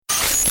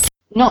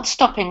not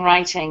stopping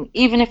writing,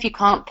 even if you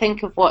can't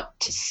think of what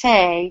to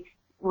say,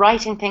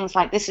 writing things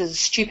like this is a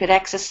stupid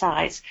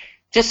exercise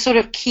just sort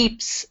of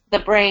keeps the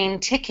brain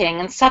ticking,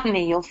 and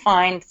suddenly you'll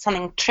find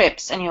something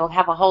trips and you'll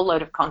have a whole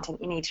load of content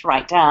you need to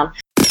write down.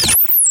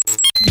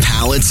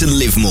 Power to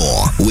Live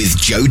More with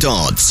Joe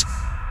Dodds.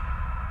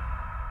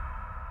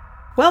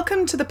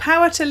 Welcome to the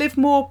Power to Live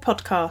More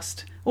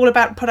podcast, all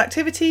about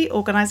productivity,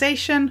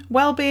 organisation,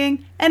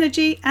 well-being,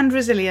 energy and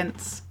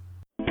resilience.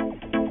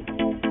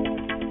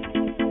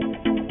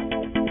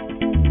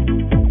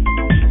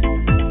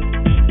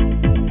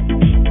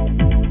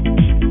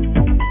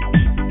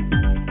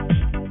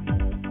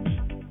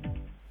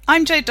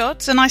 I'm Jo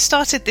Dodds, and I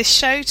started this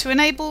show to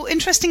enable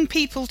interesting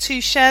people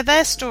to share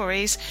their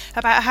stories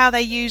about how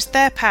they use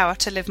their power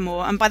to live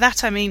more, and by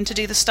that I mean to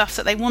do the stuff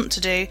that they want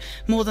to do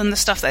more than the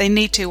stuff that they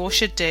need to or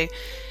should do.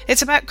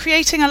 It's about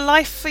creating a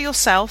life for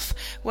yourself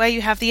where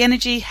you have the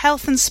energy,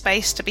 health and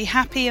space to be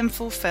happy and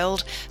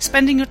fulfilled,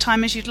 spending your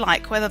time as you'd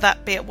like, whether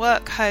that be at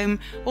work, home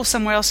or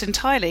somewhere else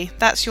entirely.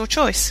 That's your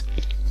choice.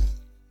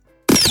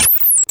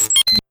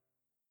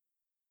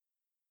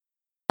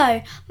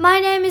 Hello,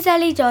 my name is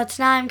Ellie Dodds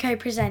and I am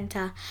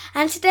co-presenter,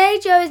 and today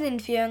Jo is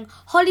interviewing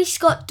Holly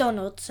Scott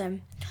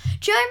Donaldson.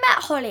 Jo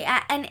met Holly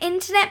at an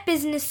internet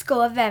business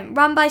school event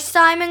run by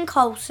Simon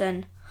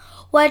Coulson,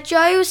 where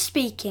Jo was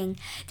speaking.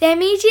 They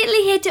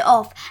immediately hit it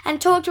off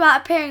and talked about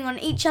appearing on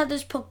each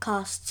other's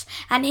podcasts,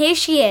 and here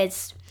she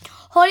is.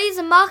 Holly is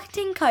a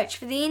marketing coach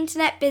for the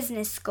internet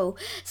business school,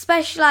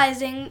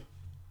 specialising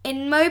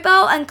in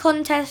mobile and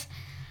content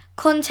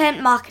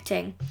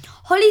marketing.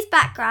 Holly's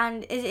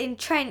background is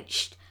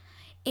entrenched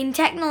in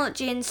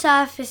technology and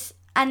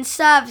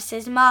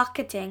services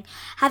marketing,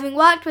 having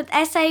worked with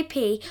SAP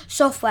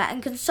software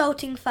and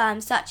consulting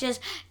firms such as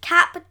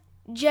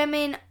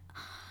Capgemini,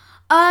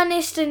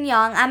 Ernst &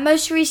 Young, and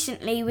most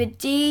recently with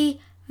D.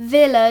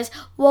 Villiers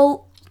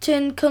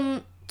Walton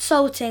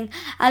Consulting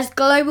as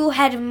Global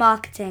Head of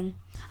Marketing.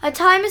 A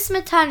time of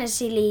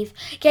maternity leave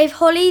gave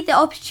Holly the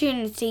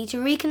opportunity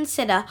to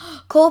reconsider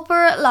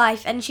corporate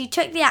life, and she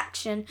took the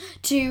action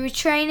to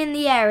retrain in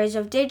the areas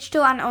of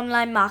digital and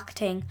online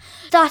marketing,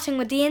 starting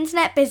with the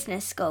Internet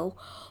Business School.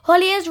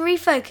 Holly has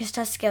refocused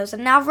her skills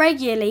and now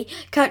regularly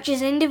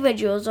coaches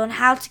individuals on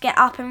how to get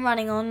up and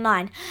running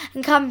online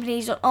and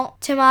companies on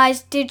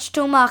optimized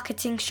digital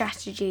marketing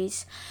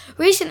strategies.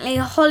 Recently,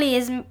 Holly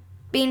has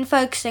been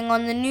focusing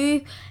on the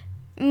new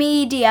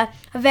media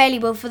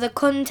available for the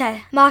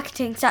content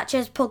marketing, such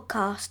as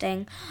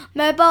podcasting,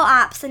 mobile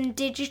apps and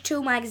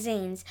digital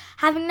magazines.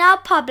 Having now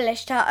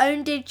published her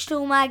own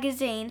digital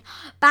magazine,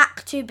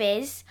 Back to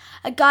Biz,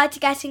 a guide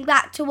to getting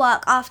back to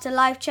work after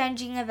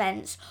life-changing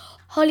events,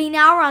 Holly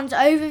now runs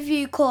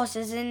overview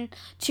courses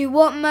into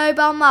what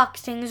mobile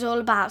marketing is all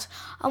about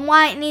and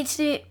why it needs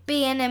to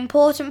be an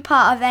important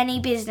part of any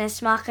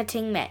business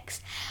marketing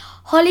mix.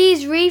 Holly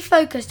is a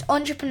refocused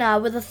entrepreneur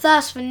with a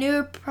thirst for new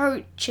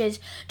approaches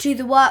to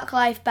the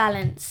work-life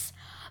balance.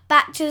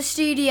 Back to the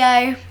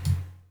studio.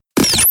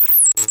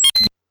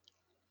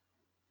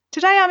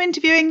 Today I'm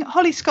interviewing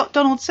Holly Scott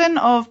Donaldson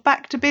of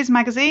Back to Biz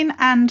magazine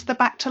and the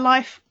Back to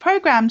Life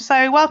programme.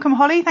 So welcome,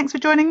 Holly. Thanks for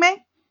joining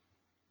me.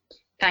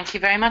 Thank you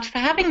very much for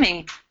having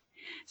me.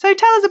 So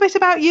tell us a bit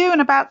about you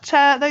and about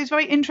those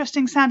very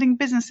interesting sounding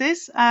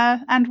businesses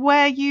and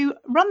where you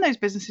run those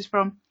businesses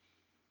from.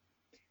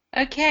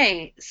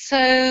 Okay,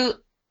 so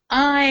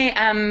I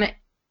am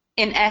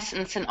in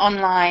essence an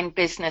online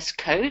business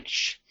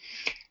coach,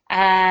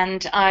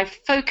 and I've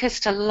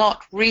focused a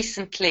lot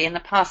recently in the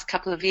past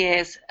couple of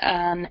years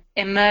on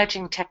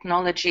emerging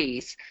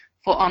technologies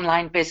for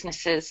online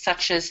businesses,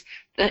 such as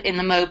in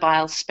the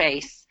mobile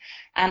space.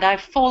 And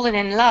I've fallen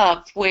in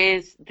love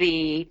with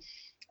the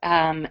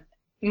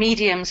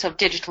mediums of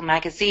digital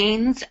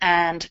magazines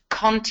and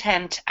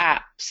content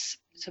apps,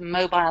 so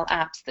mobile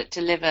apps that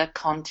deliver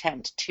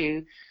content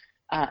to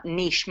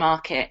niche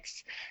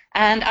markets.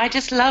 And I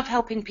just love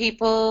helping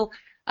people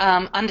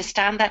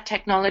understand that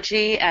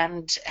technology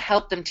and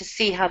help them to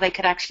see how they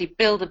could actually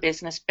build a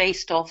business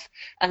based off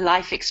a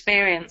life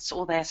experience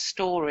or their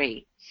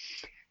story.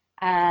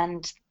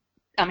 And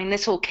I mean,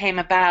 this all came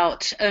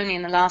about only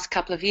in the last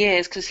couple of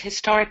years because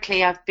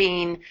historically I've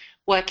been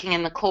working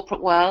in the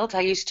corporate world. I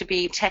used to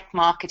be tech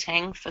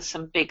marketing for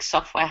some big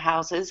software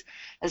houses,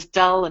 as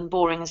dull and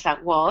boring as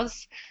that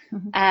was.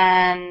 Mm-hmm.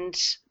 And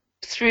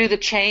through the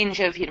change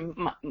of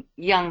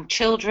young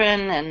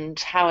children and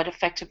how it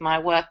affected my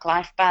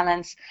work-life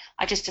balance,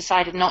 I just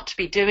decided not to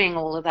be doing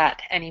all of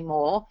that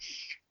anymore,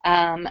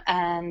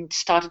 and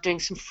started doing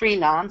some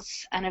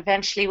freelance. And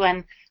eventually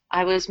when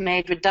I was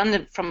made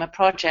redundant from a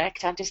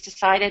project, I just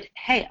decided,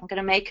 hey, I'm going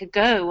to make a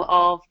go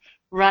of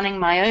running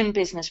my own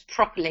business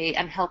properly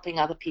and helping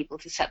other people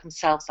to set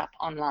themselves up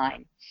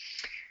online.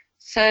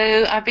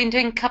 So I've been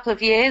doing a couple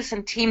of years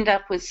and teamed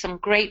up with some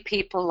great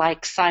people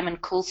like Simon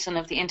Coulson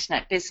of the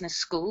Internet Business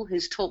School,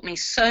 who's taught me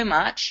so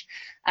much,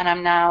 and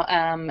I'm now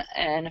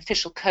an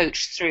official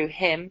coach through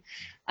him,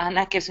 and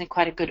that gives me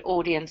quite a good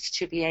audience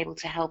to be able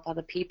to help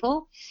other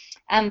people.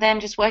 and then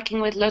just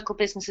working with local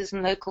businesses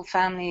and local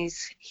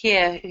families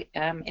here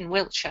in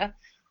Wiltshire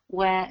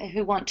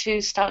who want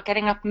to start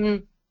getting up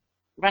and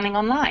running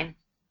online.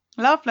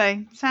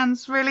 Lovely.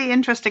 Sounds really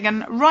interesting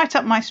and right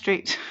up my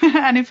street.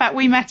 And in fact,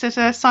 we met at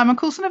a Simon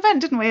Coulson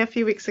event, didn't we, a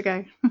few weeks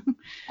ago?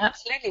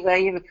 Absolutely. Well,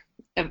 you're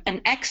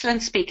an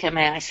excellent speaker,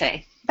 may I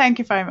say. Thank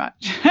you very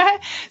much.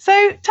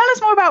 So tell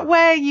us more about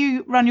where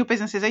you run your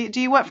businesses.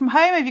 Do you work from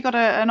home? Have you got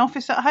an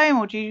office at home,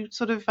 or do you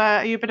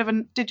are you a bit of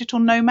a digital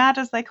nomad,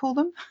 as they call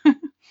them?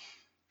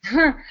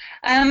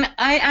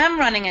 I am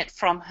running it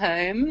from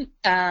home.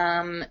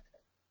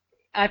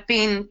 I've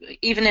been,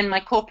 even in my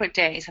corporate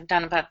days, I've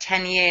done about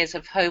 10 years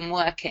of home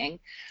working,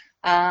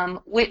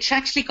 which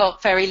actually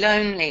got very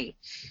lonely.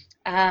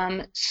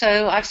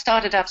 So I've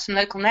started up some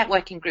local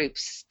networking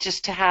groups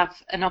just to have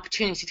an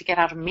opportunity to get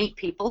out and meet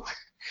people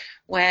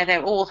where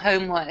they're all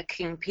home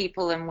working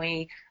people, and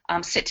we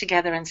sit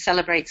together and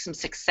celebrate some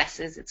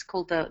successes. It's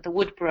called the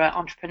Woodborough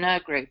Entrepreneur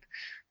Group.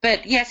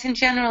 But yes, in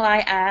general,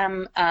 I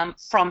am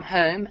from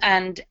home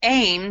and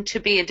aim to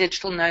be a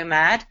digital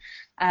nomad,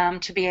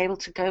 to be able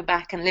to go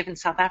back and live in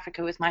South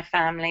Africa with my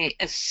family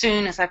as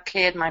soon as I've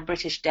cleared my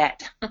British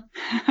debt.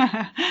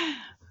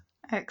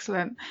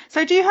 Excellent.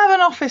 So do you have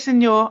an office in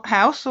your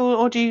house,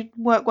 or do you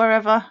work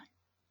wherever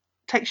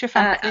takes your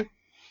fancy?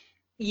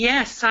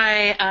 Yes,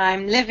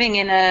 I'm living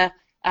in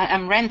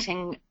I'm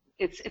renting.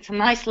 It's a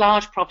nice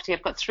large property.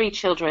 I've got 3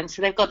 children,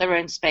 so they've got their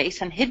own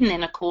space, and hidden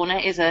in a corner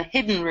is a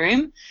hidden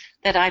room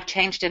that I've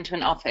changed into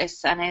an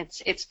office, and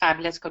it's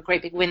fabulous. It's got a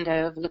great big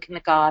window overlooking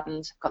the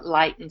gardens. I've got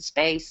light and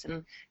space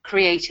and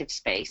creative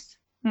space.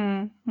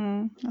 That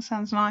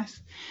sounds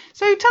nice.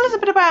 So tell us a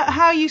bit about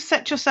how you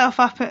set yourself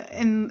up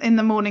in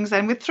the mornings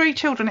then. With 3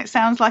 children, it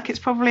sounds like it's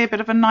probably a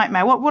bit of a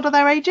nightmare. What are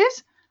their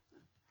ages?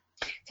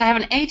 So I have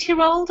an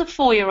 8-year-old, a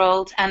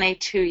 4-year-old, and a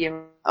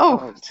 2-year-old.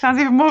 Oh, sounds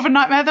even more of a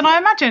nightmare than I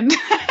imagined.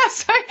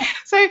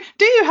 So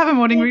do you have a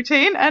morning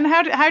routine, and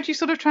how do you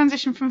sort of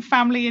transition from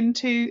family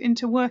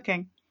into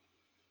working?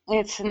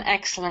 It's an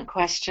excellent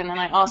question, and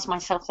I ask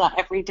myself that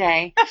every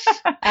day.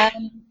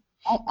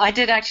 I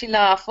did actually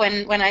laugh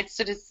when I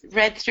sort of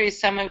read through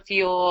some of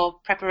your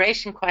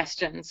preparation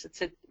questions.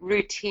 It's a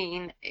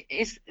routine.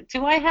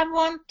 Do I have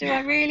one? Do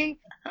I really?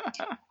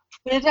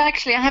 But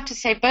actually, I have to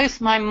say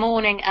both my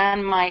morning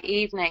and my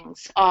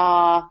evenings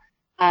are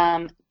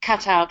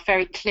cut out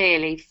very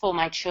clearly for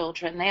my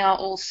children. They are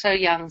all so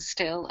young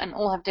still and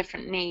all have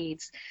different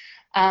needs.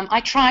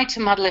 I try to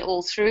muddle it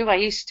all through. I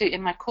used to,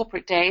 in my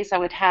corporate days, I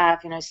would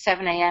have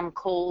 7 a.m.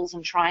 calls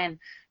and try and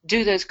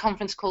do those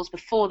conference calls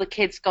before the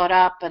kids got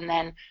up, and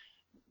then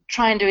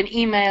try and do an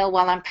email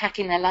while I'm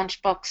packing their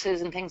lunch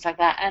boxes and things like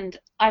that. And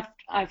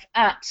I've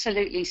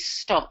absolutely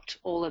stopped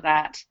all of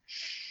that.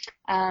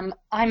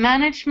 I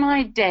manage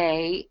my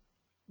day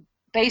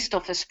based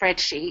off a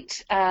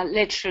spreadsheet,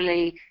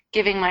 literally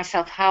giving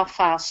myself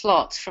half-hour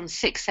slots from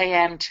 6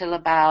 a.m. till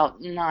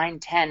about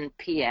 9-10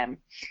 p.m.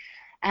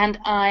 And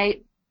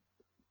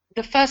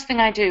the first thing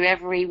I do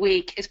every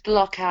week is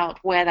block out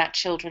where that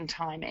children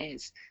time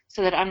is,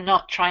 so that I'm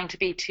not trying to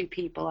be 2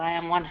 people. I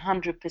am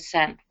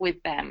 100%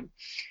 with them.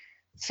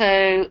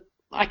 So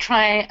I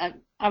try,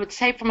 I would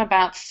say from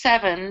about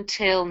 7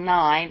 till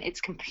 9,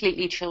 it's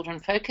completely children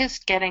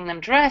focused, getting them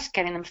dressed,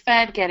 getting them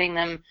fed, getting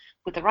them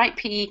with the right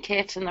PE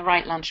kit and the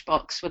right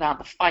lunchbox without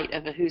the fight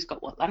over who's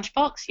got what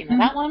lunchbox,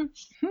 that one.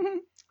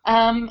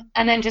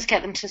 And then just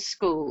get them to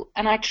school.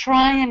 And I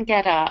try and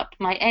get up.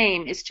 My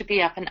aim is to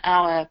be up an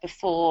hour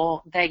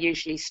before they're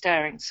usually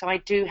stirring. So I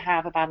do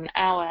have about an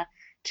hour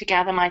to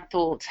gather my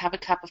thoughts, have a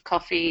cup of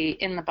coffee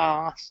in the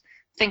bath,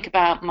 think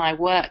about my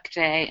work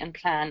day and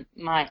plan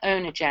my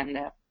own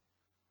agenda.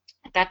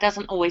 That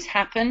doesn't always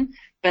happen,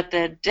 but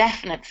the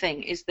definite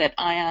thing is that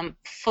I am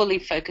fully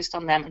focused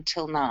on them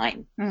until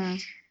 9.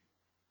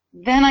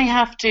 Then I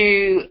have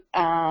to,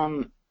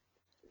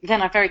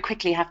 then I very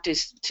quickly have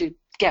to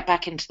get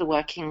back into the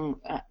working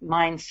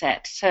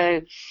mindset.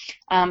 So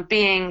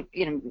being,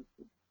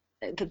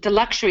 the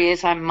luxury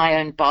is I'm my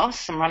own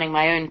boss. I'm running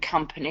my own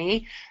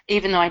company,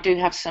 even though I do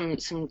have some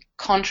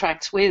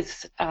contracts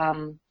with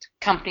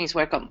companies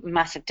where I've got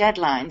massive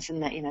deadlines,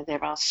 and that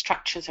there are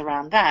structures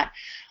around that.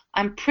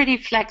 I'm pretty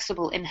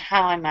flexible in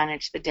how I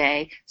manage the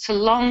day, so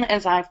long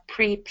as I've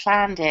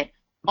pre-planned it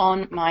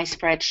on my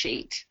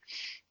spreadsheet.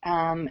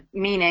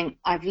 Meaning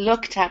I've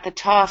looked at the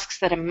tasks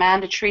that are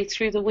mandatory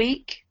through the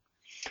week.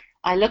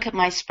 I look at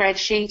my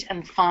spreadsheet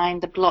and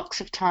find the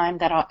blocks of time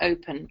that are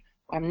open,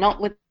 where I'm not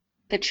with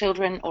the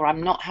children, or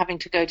I'm not having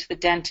to go to the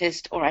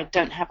dentist, or I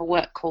don't have a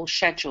work call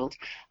scheduled.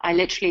 I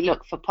literally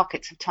look for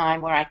pockets of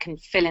time where I can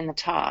fill in the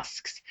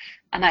tasks,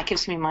 and that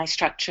gives me my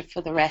structure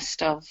for the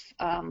rest of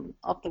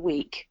the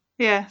week.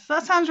 Yeah, so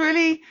that sounds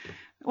really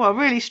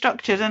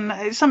structured, and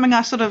it's something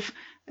I sort of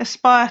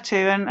aspire to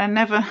and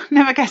never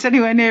get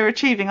anywhere near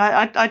achieving.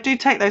 I do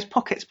take those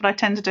pockets, but I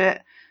tend to do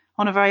it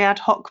on a very ad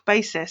hoc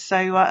basis.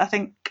 So I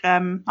think I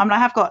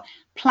have got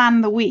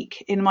plan the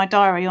week in my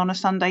diary on a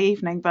Sunday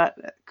evening, but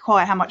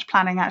quite how much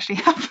planning actually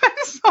happens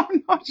So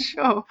I'm not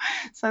sure.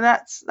 So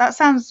that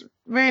sounds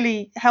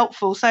really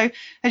helpful. So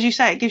as you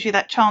say, it gives you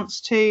that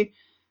chance to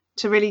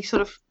really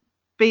sort of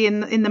be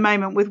in the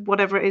moment with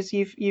whatever it is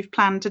you've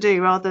planned to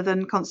do, rather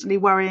than constantly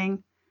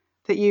worrying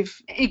that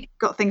you've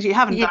got things you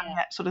haven't done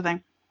yet, sort of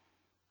thing.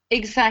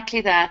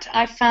 Exactly that.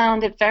 I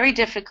found it very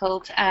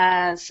difficult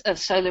as a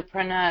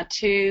solopreneur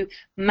to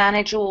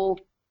manage all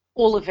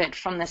of it,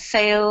 from the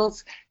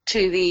sales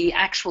to the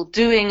actual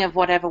doing of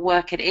whatever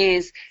work it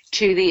is,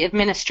 to the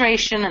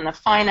administration and the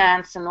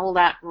finance and all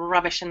that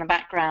rubbish in the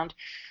background.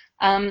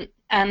 And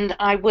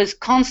I was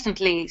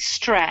constantly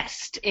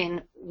stressed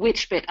in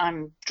which bit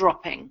I'm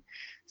dropping.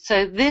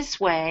 So this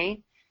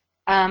way,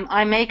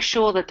 I make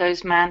sure that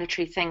those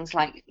mandatory things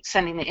like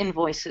sending the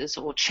invoices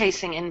or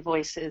chasing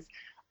invoices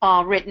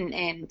are written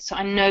in, so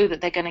I know that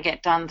they're going to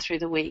get done through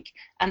the week.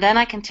 And then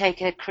I can take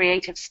a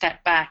creative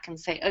step back and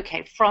say,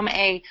 okay, from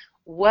a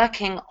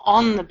working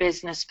on the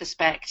business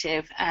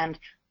perspective and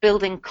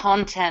building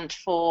content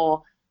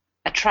for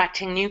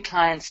attracting new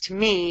clients to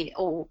me,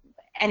 or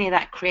any of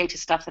that creative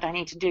stuff that I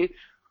need to do,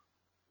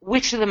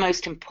 which are the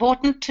most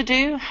important to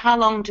do, how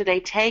long do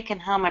they take,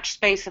 and how much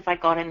space have I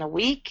got in the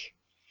week,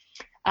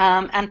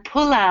 and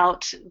pull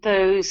out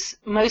those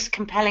most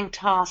compelling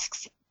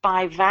tasks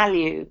by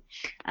value.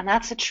 And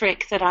that's a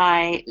trick that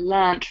I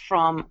learned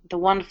from the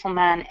wonderful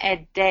man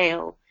Ed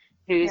Dale,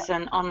 who's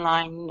an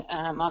online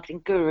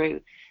marketing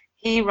guru.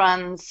 He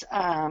runs,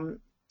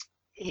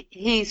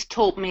 he's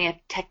taught me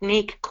a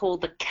technique called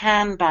the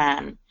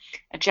Kanban,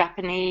 a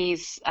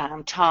Japanese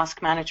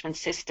task management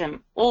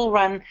system, all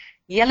run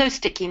yellow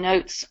sticky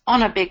notes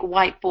on a big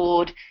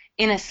whiteboard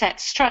in a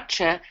set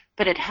structure,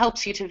 but it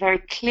helps you to very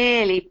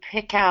clearly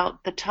pick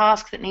out the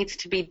task that needs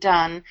to be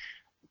done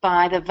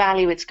by the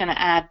value it's going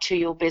to add to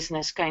your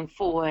business going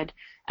forward.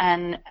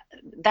 And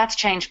that's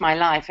changed my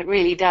life. It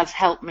really does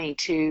help me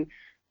to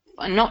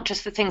not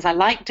just the things I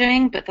like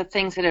doing, but the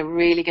things that are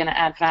really going to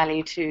add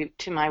value to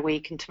my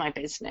week and to my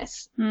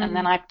business. And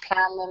then I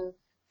plan them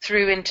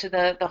through into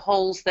the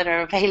holes that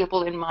are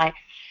available in my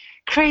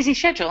crazy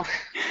schedule.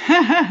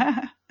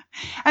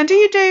 And do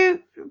you do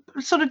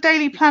sort of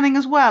daily planning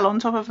as well on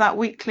top of that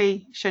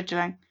weekly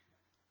scheduling?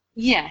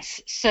 Yes,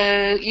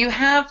 so you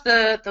have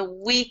the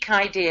week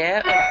idea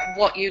of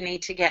what you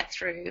need to get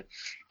through,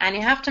 and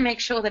you have to make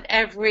sure that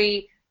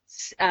every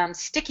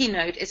sticky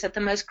note is at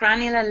the most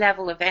granular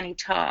level of any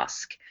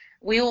task.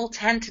 We all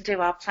tend to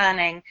do our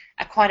planning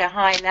at quite a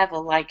high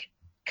level, like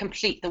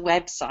complete the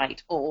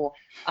website or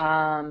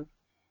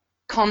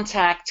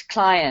contact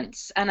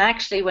clients, and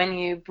actually when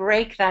you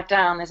break that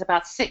down, there's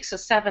about 6 or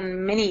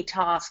 7 mini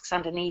tasks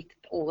underneath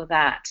all of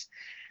that.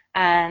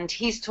 And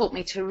he's taught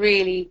me to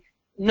really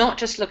not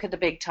just look at the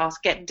big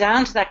task, get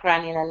down to that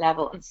granular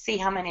level and see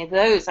how many of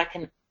those I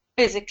can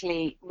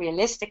physically,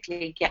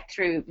 realistically get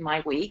through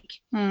my week.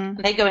 And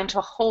they go into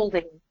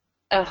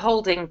a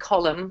holding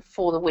column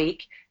for the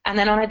week. And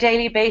then on a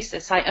daily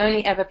basis, I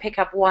only ever pick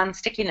up one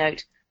sticky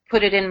note,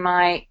 put it in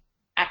my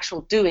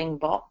actual doing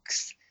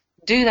box,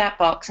 do that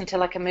box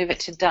until I can move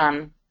it to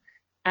done.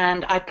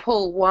 And I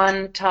pull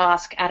one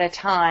task at a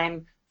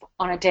time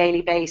on a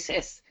daily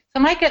basis. So I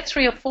might get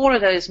 3 or 4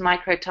 of those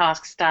micro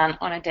tasks done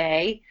on a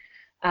day.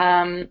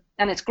 And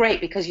it's great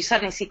because you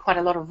suddenly see quite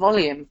a lot of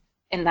volume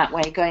in that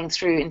way going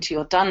through into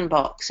your done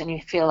box, and you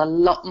feel a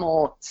lot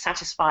more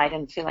satisfied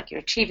and feel like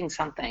you're achieving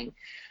something.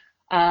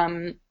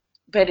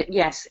 But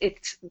yes,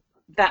 it's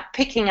that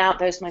picking out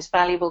those most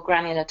valuable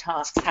granular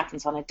tasks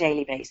happens on a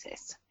daily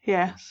basis.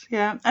 Yes,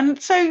 yeah. And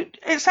so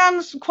it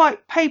sounds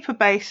quite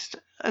paper-based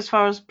as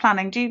far as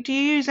planning. Do you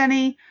use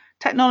any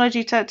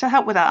technology to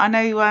help with that? I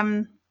know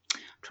I'm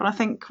trying to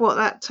think what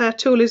that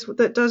tool is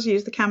that does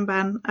use the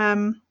Kanban.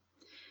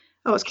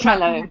 It's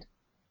Trello.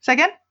 Say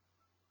again?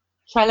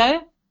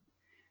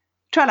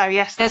 Trello,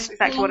 yes, that's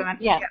exactly what I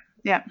meant.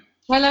 Yeah.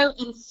 Trello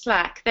and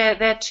Slack,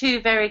 they're 2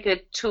 very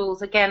good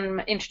tools,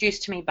 again,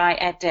 introduced to me by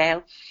Ed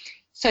Dale.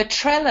 So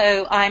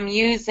Trello I'm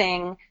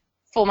using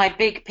for my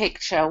big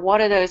picture.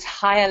 What are those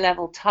higher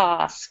level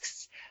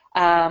tasks?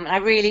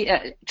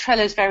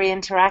 Trello is very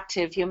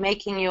interactive. You're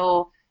making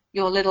your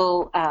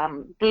little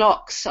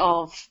blocks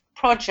of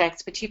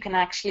projects, but you can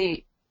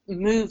actually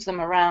move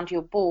them around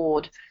your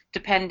board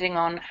depending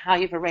on how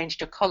you've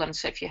arranged your columns.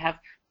 So if you have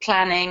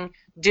planning,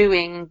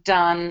 doing,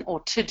 done,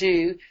 or to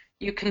do,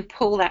 you can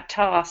pull that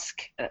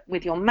task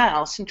with your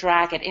mouse and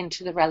drag it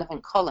into the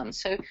relevant column.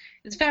 So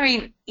it's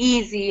very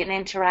easy and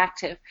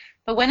interactive.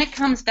 But when it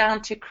comes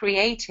down to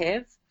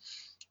creative,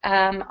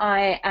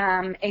 I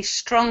am a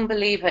strong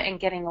believer in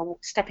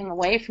stepping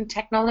away from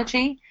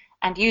technology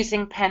and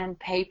using pen and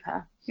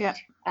paper. Yeah.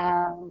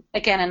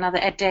 Again, another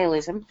Ed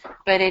Daleism,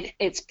 but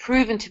it's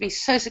proven to be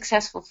so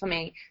successful for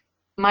me.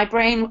 My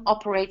brain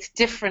operates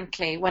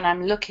differently when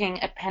I'm looking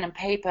at pen and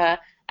paper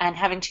and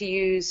having to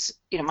use,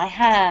 my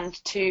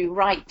hand to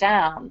write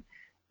down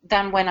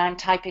than when I'm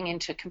typing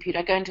into a computer.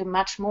 I go into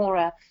much more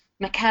a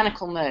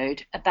mechanical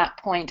mode at that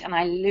point, and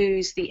I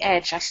lose the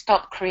edge. I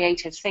stop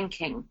creative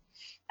thinking,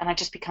 and I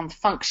just become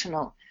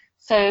functional.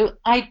 So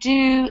I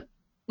do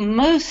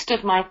most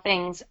of my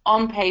things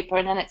on paper,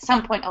 and then at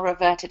some point I'll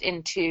revert it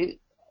onto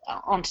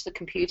the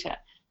computer.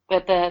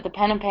 But the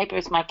pen and paper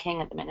is my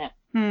king at the minute.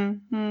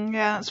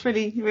 Yeah, that's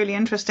really, really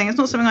interesting. It's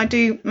not something I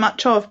do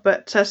much of,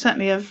 but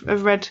certainly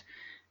I've read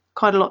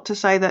quite a lot to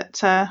say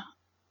that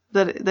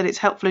it's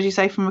helpful, as you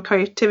say, from a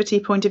creativity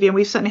point of view. And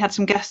we've certainly had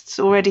some guests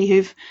already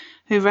who've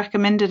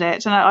recommended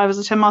it. And I was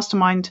at a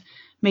mastermind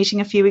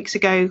meeting a few weeks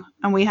ago,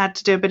 and we had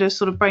to do a bit of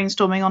sort of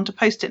brainstorming onto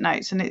Post-it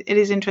notes. And it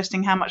is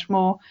interesting how much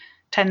more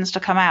tends to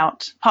come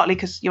out, partly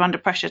because you're under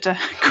pressure to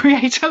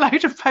create a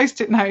load of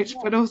Post-it notes,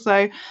 but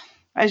also,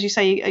 as you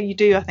say, you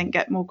do, I think,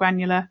 get more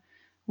granular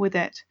with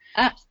it.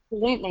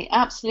 Absolutely.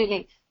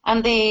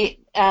 And the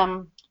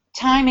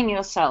timing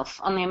yourself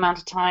on the amount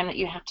of time that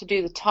you have to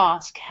do the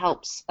task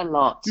helps a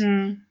lot.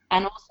 And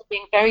also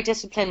being very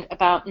disciplined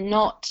about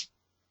not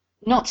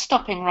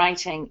stopping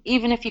writing.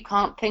 Even if you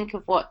can't think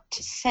of what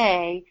to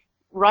say,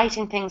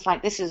 writing things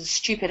like "this is a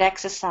stupid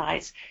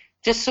exercise"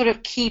 just sort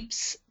of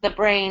keeps the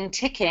brain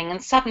ticking,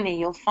 and suddenly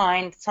you'll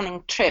find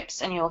something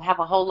trips and you'll have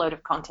a whole load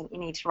of content you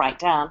need to write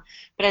down.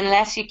 But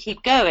unless you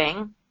keep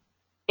going,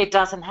 it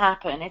doesn't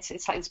happen. It's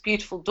like this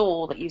beautiful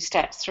door that you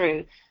step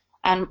through.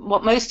 And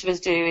what most of us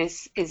do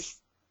is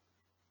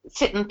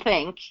sit and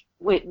think.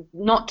 We're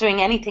not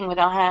doing anything with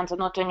our hands, or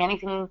not doing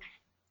anything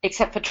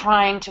except for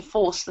trying to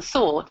force the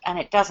thought, and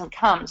it doesn't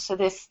come. So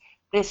this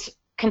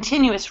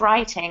continuous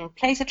writing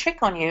plays a trick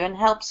on you and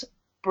helps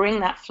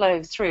bring that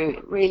flow through.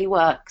 It really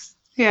works.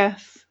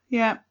 Yes,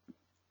 yeah.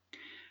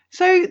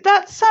 So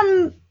that's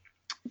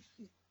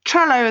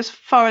Trello as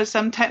far as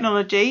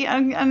technology,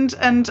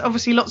 and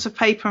obviously lots of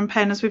paper and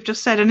pen, as we've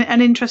just said,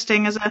 and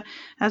interesting as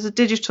a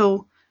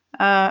digital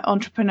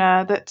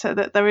entrepreneur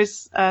that there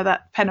is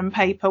that pen and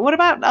paper. What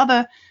about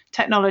other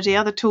technology,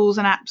 other tools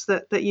and apps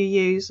that you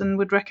use and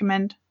would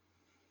recommend?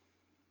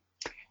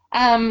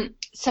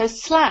 So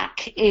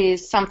Slack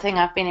is something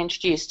I've been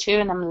introduced to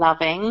and I'm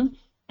loving.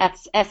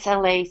 That's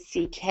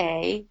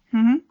SLACK.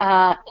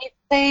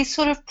 It's a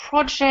sort of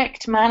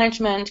project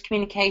management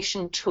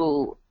communication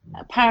tool.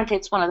 Apparently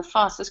it's one of the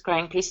fastest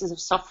growing pieces of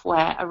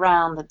software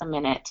around at the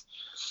minute.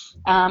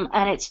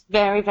 And it's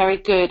very, very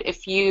good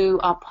if you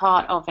are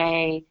part of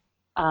a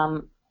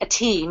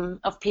team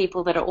of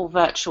people that are all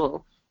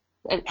virtual.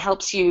 It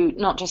helps you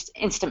not just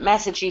instant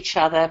message each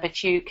other, but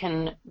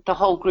the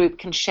whole group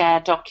can share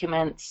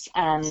documents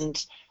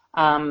and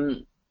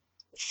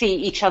see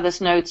each other's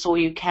notes, or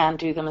you can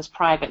do them as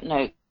private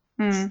notes.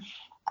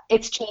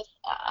 It's just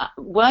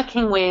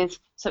working with,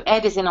 so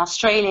Ed is in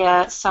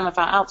Australia, some of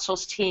our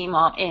outsourced team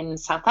are in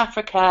South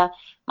Africa,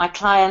 my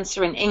clients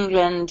are in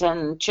England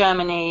and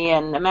Germany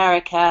and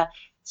America,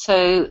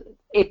 so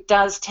it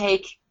does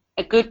take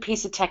a good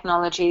piece of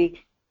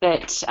technology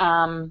that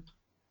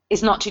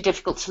is not too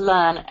difficult to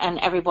learn, and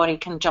everybody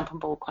can jump on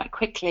board quite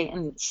quickly,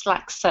 and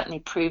Slack's certainly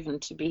proven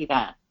to be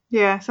that.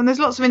 Yes, and there's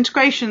lots of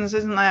integrations,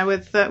 isn't there,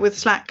 with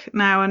Slack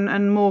now,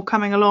 and more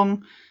coming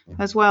along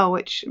as well,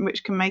 which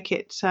can make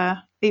it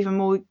even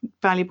more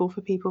valuable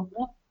for people.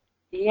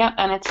 Yeah,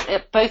 and it's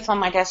both on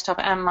my desktop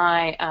and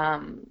my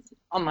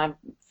on my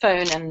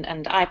phone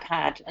and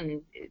iPad,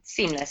 and it's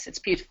seamless. It's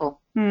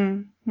beautiful.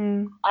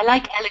 I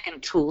like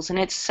elegant tools, and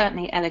it's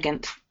certainly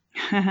elegant.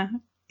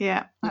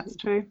 Yeah, that's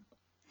true.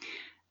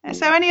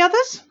 So, any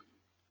others?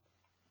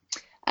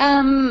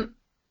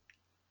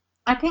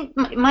 I think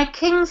my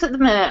kings at the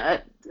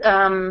minute,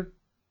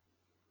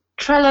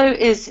 Trello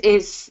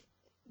is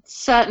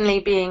certainly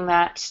being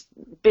that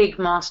big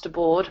master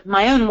board.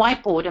 My own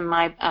whiteboard in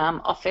my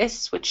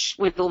office, which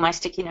with all my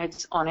sticky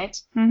notes on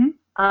it.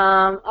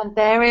 And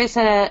there is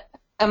a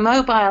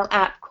mobile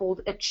app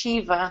called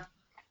Achiever,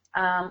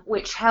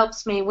 which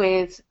helps me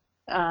with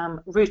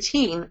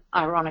routine,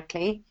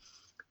 ironically.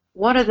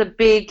 What are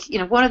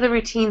the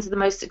routines of the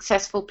most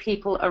successful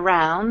people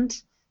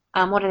around?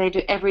 What do they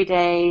do every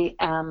day,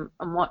 and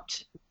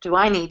what do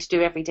I need to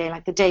do every day,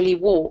 like the daily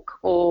walk,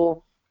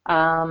 or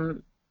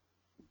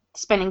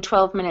spending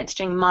 12 minutes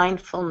doing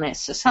mindfulness.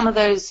 So some of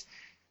those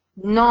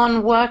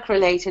non-work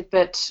related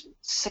but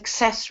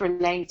success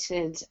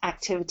related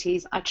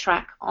activities I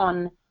track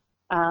on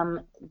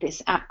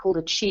this app called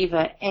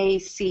Achiever,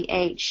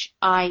 Achiever.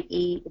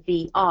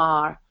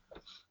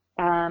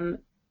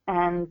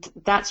 And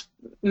that's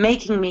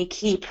making me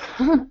keep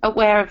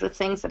aware of the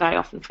things that I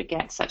often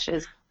forget, such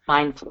as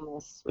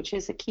mindfulness, which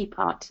is a key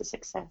part to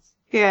success.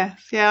 Yeah,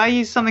 I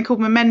use something called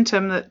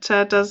Momentum that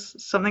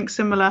does something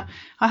similar.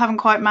 I haven't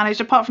quite managed,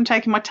 apart from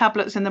taking my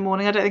tablets in the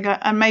morning, I don't think,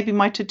 and maybe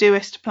my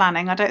Todoist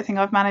planning, I don't think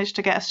I've managed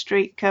to get a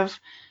streak of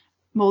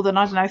more than,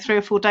 3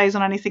 or 4 days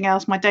on anything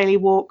else. My daily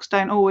walks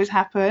don't always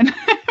happen.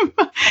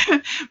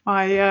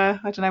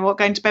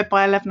 Going to bed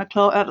by 11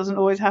 o'clock, that doesn't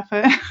always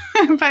happen.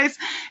 But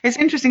it's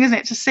interesting, isn't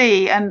it, to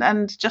see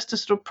and just to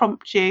sort of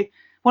prompt you.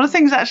 One of the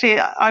things actually,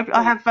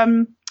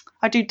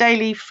 I do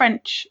daily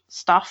French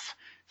stuff,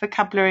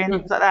 vocabulary and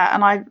things like that,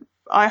 and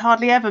I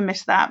hardly ever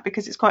miss that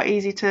because it's quite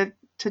easy to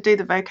do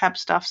the vocab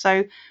stuff.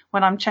 So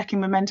when I'm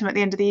checking Momentum at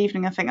the end of the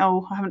evening, I think,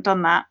 oh, I haven't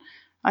done that.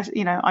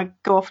 I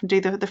go off and do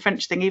the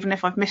French thing, even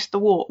if I've missed the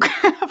walk,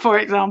 for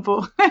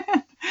example.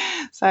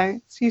 So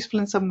it's useful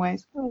in some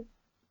ways.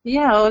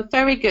 Yeah, well,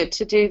 very good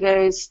to do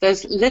those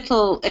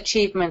little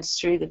achievements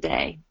through the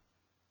day.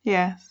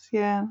 Yes,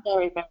 yeah.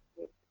 Very, very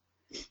good.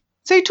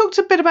 So you talked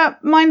a bit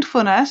about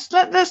mindfulness.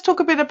 Let's talk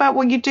a bit about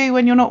what you do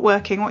when you're not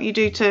working, what you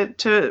do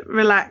to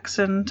relax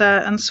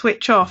and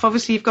switch off.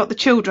 Obviously, you've got the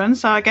children,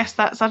 so I guess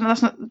that's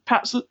not,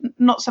 perhaps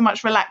not so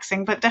much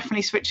relaxing, but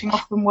definitely switching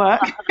off from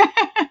work.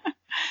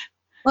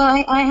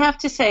 Well, I have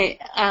to say,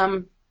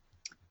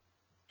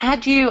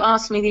 had you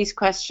asked me these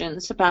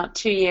questions about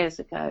 2 years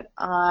ago,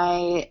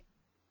 I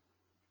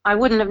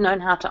wouldn't have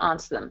known how to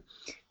answer them.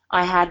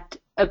 I had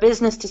a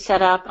business to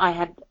set up. I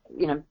had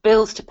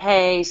bills to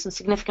pay, some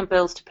significant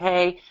bills to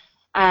pay,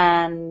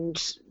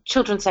 and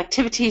children's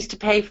activities to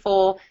pay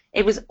for.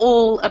 It was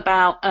all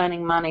about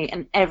earning money,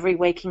 and every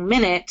waking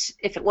minute,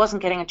 if it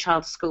wasn't getting a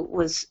child to school,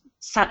 was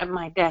sat at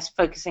my desk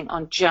focusing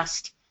on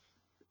just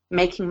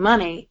making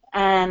money,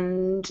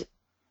 and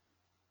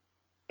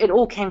it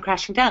all came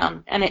crashing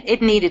down, and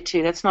it needed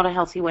to. That's not a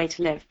healthy way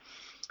to live.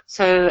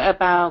 So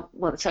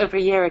it's over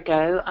a year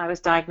ago, I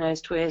was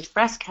diagnosed with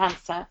breast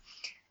cancer,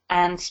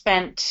 and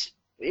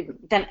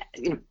then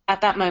at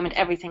that moment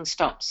everything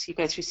stops. You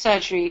go through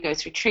surgery, you go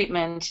through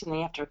treatment, and then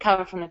you have to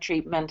recover from the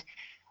treatment.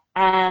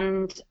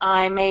 And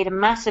I made a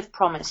massive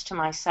promise to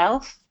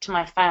myself, to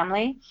my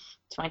family,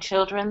 to my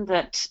children,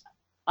 that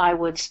I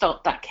would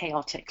stop that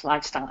chaotic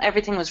lifestyle.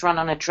 Everything was run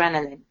on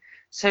adrenaline.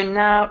 So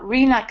now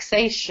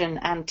relaxation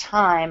and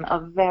time are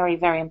very,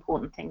 very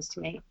important things to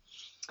me.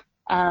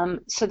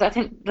 So I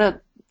think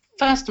the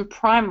first and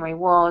primary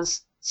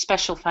was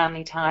special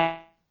family time.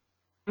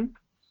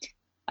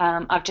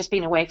 I've just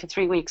been away for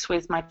 3 weeks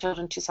with my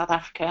children to South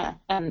Africa,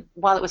 and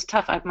while it was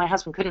tough, my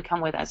husband couldn't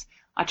come with us.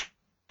 I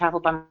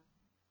traveled by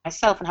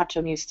myself and had to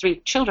amuse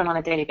 3 children on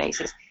a daily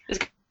basis. It was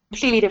a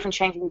completely different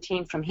changing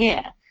routine from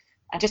here.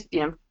 And just,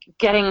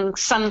 getting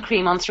sun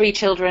cream on 3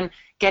 children,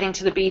 getting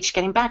to the beach,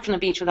 getting back from the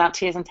beach without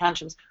tears and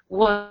tantrums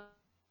was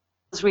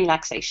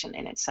relaxation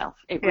in itself.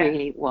 It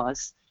really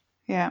was.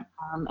 Yeah.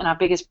 And our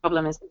biggest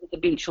problem is the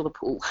beach or the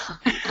pool.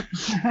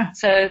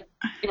 So,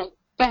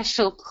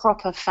 special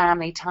proper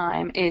family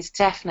time is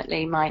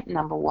definitely my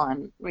number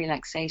one,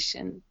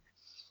 relaxation.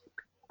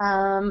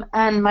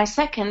 And my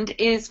second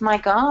is my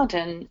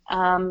garden.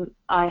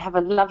 I have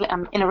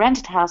I'm in a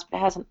rented house, but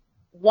it has a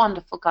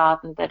wonderful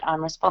garden that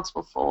I'm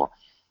responsible for,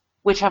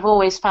 which I've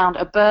always found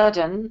a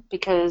burden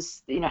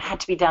because,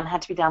 had to be done.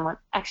 When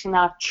actually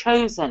now I've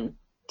chosen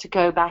to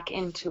go back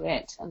into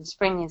it, and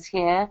spring is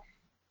here.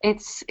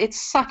 It's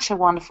such a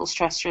wonderful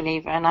stress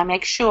reliever, and I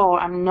make sure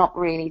I'm not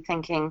really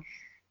thinking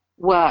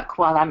work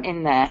while I'm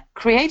in there.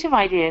 Creative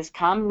ideas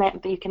come,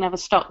 but you can never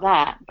stop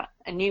that. But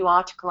a new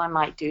article I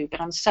might do,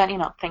 but I'm certainly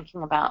not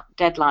thinking about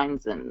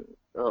deadlines and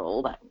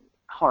all that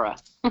horror.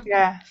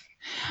 Yeah.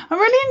 I'm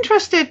really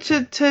interested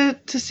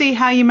to see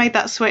how you made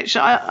that switch.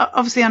 I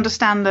obviously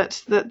understand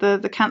that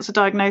the cancer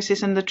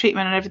diagnosis and the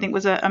treatment and everything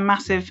was a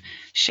massive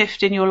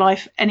shift in your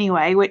life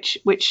anyway, which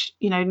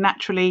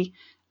naturally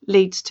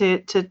leads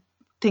to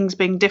things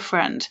being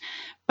different.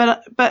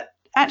 But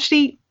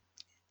actually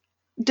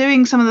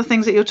doing some of the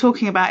things that you're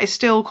talking about is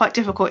still quite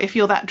difficult if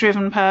you're that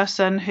driven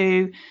person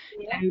who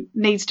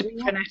needs to be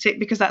frenetic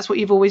because that's what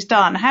you've always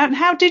done.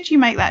 How did you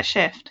make that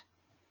shift?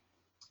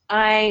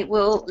 I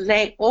will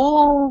lay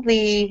all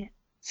the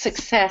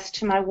success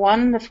to my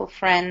wonderful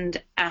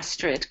friend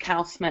Astrid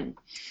Kaufman.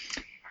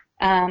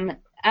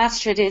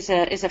 Astrid is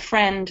a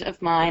friend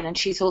of mine, and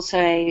she's also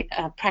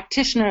a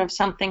practitioner of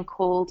something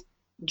called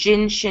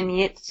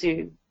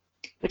Jyutsu,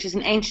 which is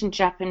an ancient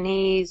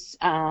Japanese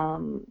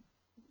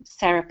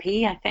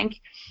therapy, I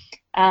think,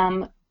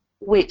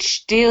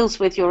 which deals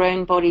with your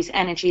own body's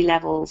energy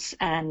levels,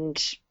 and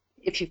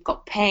if you've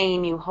got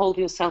pain, you hold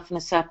yourself in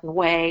a certain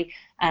way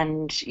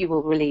and you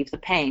will relieve the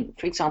pain.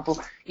 For example,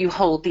 you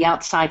hold the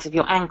outsides of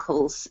your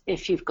ankles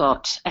if you've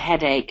got a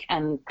headache,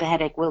 and the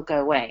headache will go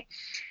away.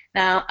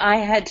 Now, I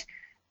had,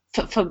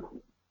 for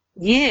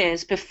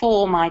years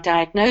before my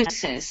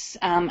diagnosis,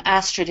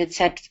 Astrid had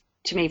said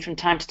to me from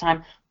time to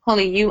time,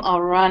 Holly, you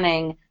are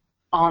running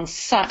on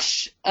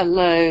such a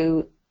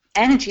low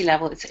energy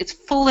level. It's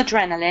full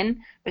adrenaline,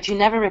 but you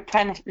never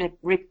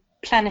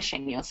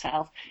replenishing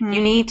yourself.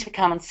 You need to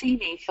come and see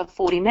me for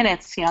 40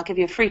 minutes. I'll give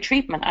you a free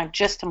treatment. I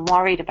just am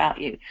worried about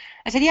you.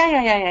 I said,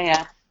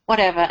 yeah,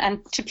 whatever.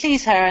 And to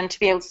please her and to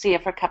be able to see her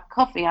for a cup of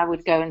coffee, I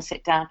would go and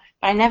sit down.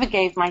 But I never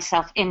gave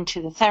myself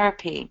into the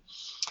therapy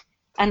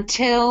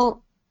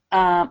until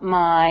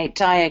my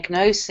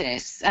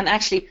diagnosis. And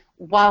actually,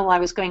 while I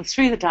was going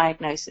through the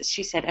diagnosis,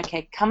 she said,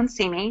 okay, come and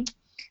see me.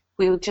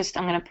 I'm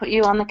going to put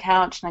you on the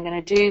couch and I'm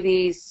going to do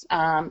these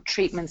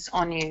treatments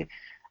on you.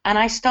 And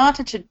I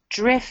started to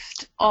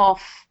drift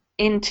off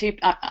into,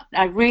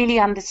 I really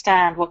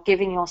understand what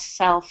giving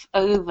yourself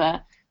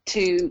over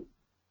to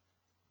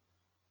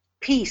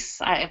peace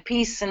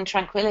and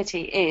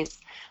tranquility is.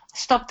 I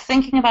stopped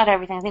thinking about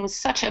everything. I think it was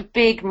such a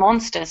big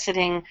monster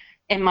sitting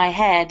in my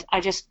head.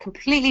 I just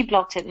completely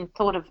blocked it and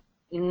thought of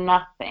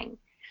nothing.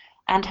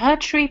 And her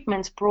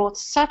treatments brought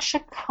such a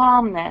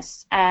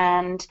calmness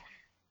and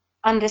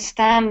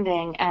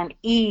understanding and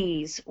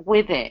ease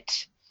with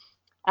it.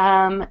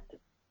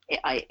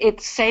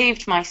 It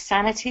saved my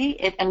sanity.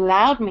 It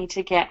allowed me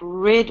to get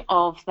rid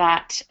of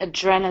that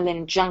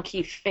adrenaline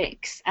junkie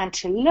fix and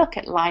to look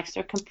at life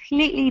through a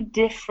completely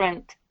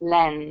different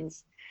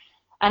lens.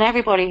 And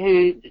everybody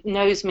who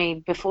knows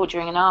me before,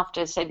 during, and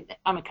after said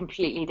I'm a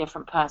completely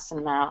different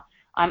person now.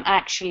 I'm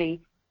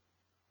actually,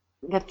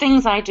 the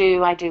things I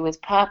do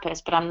with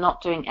purpose, but I'm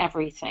not doing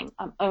everything.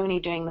 I'm only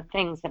doing the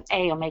things that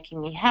A, are making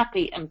me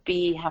happy, and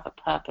B, have a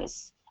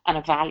purpose and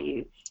a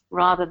value,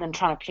 rather than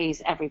trying to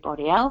please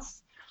everybody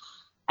else.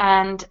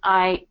 And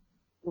I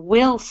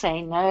will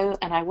say no,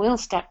 and I will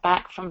step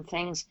back from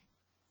things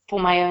for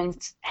my own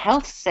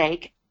health's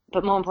sake,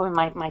 but more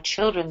importantly, my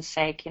children's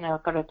sake. You know,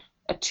 I've got a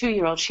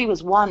 2-year-old. She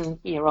was 1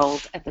 year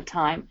old at the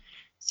time.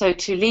 So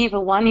to leave a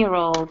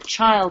 1-year-old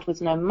child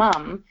with no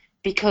mum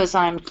because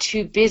I'm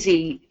too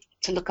busy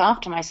to look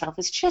after myself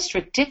is just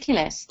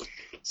ridiculous.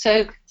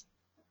 So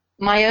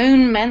my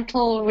own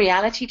mental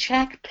reality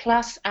check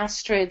plus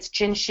Astrid's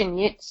Shin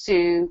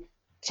Jyutsu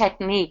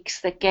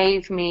techniques that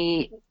gave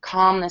me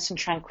calmness and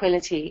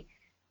tranquility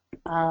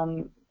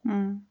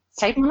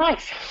saved my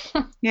life.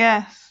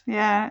 Yes,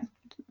 yeah,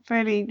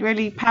 really,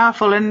 really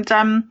powerful and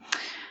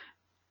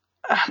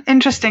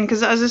interesting,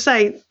 because as I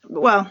say,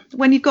 well,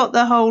 when you've got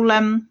the whole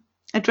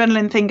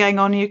adrenaline thing going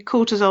on, your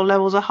cortisol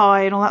levels are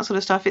high and all that sort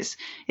of stuff,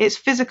 it's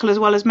physical as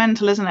well as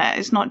mental, isn't it?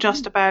 It's not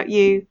just about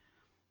you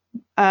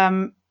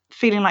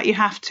feeling like you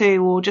have to,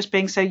 or just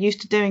being so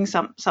used to doing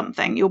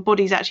something. Your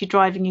body's actually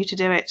driving you to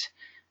do it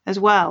as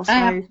well. So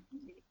I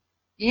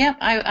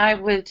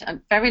would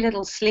very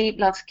little sleep,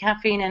 lots of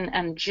caffeine,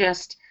 and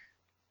just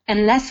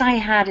unless I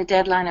had a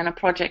deadline and a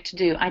project to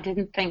do, I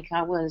didn't think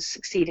I was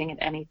succeeding at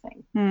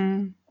anything.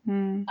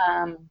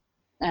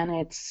 And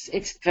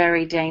it's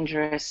very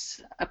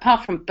dangerous.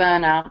 Apart from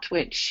burnout,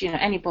 which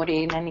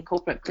anybody in any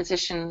corporate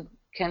position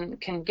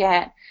can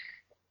get,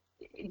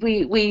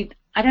 we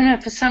I don't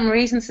know, for some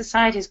reason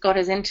society's got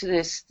us into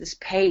this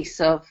pace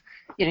of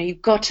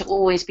you've got to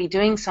always be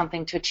doing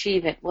something to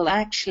achieve it. Well,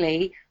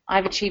 actually,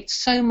 I've achieved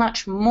so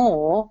much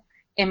more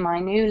in my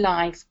new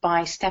life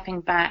by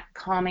stepping back,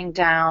 calming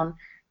down,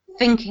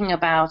 thinking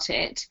about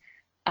it,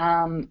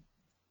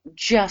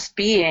 just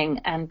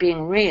being and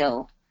being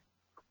real.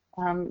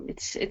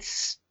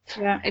 It's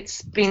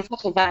been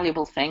such a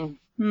valuable thing.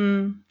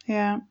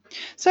 Yeah.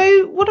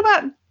 So what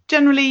about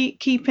generally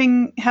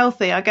keeping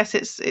healthy? I guess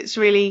it's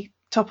really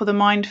top of the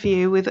mind for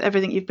you with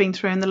everything you've been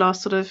through in the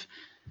last sort of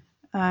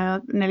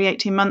nearly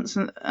 18 months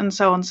and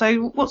so on.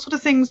 So what sort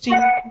of things do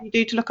you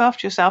do to look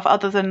after yourself,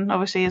 other than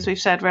obviously, as we've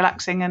said,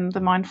 relaxing and the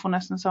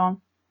mindfulness and so on?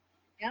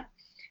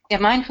 Yeah,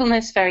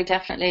 mindfulness, very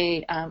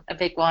definitely a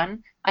big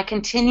one. I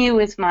continue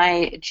with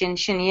my Shin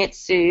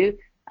Jyutsu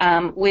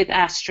with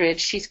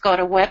Astrid. She's got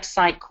a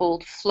website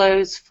called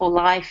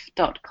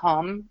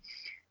flowsforlife.com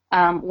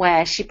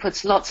where she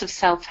puts lots of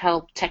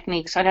self-help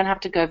techniques. So I don't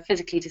have to go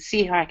physically to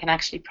see her. I can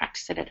actually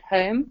practice it at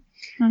home.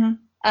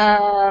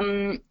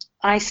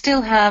 I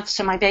still have,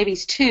 so my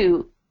baby's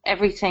 2.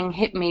 Everything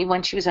hit me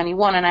when she was only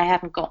 1, and I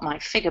hadn't got my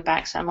figure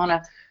back. So I'm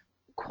on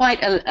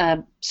quite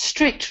a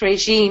strict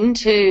regime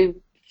to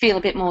feel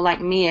a bit more like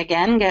me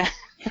again.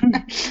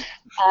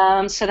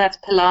 So that's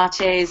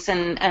Pilates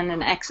and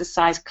an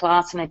exercise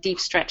class and a deep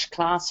stretch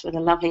class with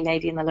a lovely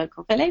lady in the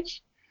local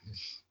village.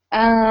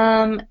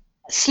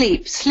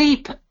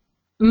 Sleep,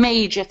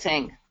 major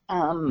thing.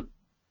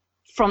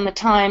 From the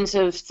times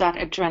of that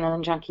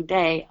adrenaline junkie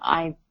day,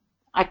 I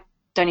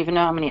don't even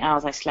know how many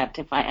hours I slept,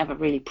 if I ever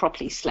really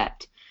properly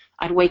slept.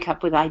 I'd wake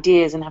up with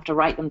ideas and have to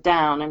write them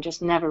down and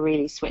just never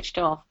really switched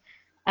off.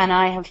 And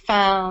I have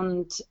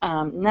found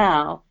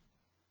now,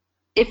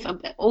 if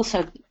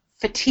also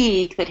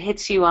fatigue that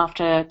hits you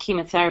after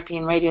chemotherapy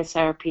and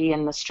radiotherapy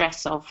and the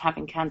stress of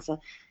having cancer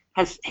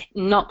has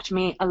knocked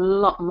me a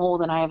lot more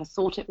than I ever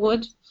thought it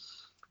would.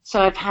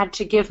 So I've had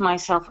to give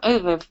myself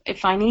over.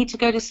 If I need to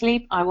go to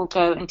sleep, I will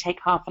go and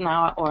take half an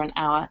hour or an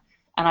hour,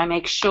 and I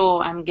make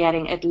sure I'm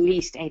getting at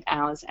least 8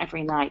 hours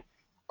every night.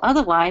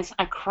 Otherwise,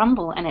 I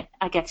crumble and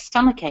I get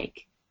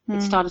stomachache.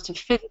 It started to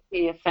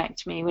physically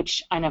affect me,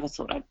 which I never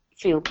thought I'd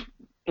feel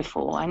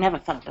before. I never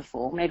felt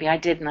before. Maybe I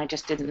did and I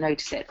just didn't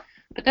notice it.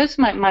 But those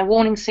are my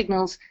warning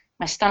signals.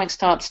 My stomach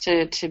starts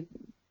to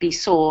be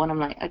sore, and I'm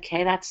like,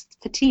 okay, that's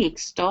fatigue.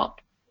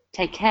 Stop.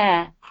 Take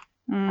care.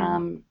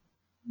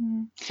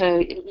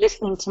 So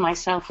listening to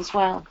myself as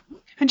well.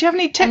 And do you have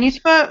any tips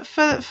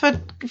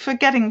for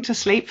getting to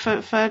sleep,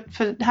 for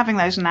having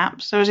those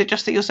naps, or is it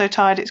just that you're so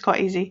tired it's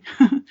quite easy?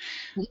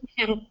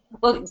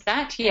 Well,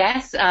 that,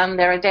 yes.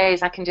 There are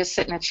days I can just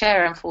sit in a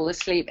chair and fall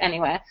asleep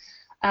anywhere.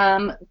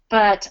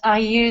 But I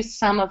use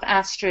some of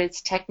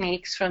Astrid's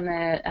techniques from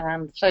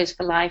the Flows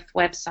for Life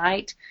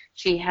website.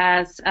 She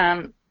has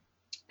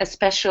a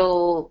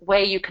special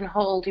way you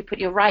put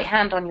your right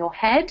hand on your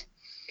head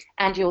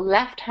and your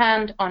left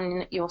hand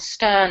on your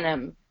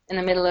sternum in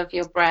the middle of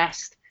your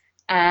breast,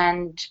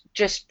 and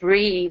just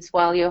breathe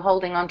while you're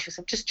holding on to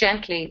yourself, just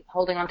gently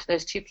holding on to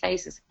those two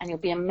places, and you'll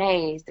be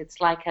amazed.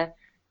 It's like a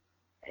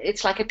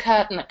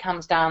curtain that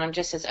comes down and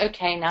just says,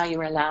 okay, now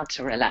you're allowed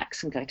to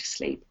relax and go to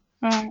sleep.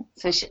 Right.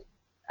 So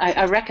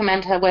I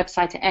recommend her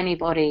website to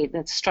anybody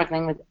that's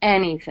struggling with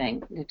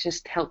anything. It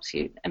just helps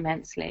you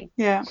immensely.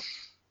 Yeah.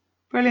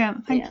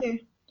 Brilliant. Thank you.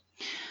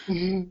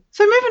 Mm-hmm.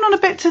 So moving on a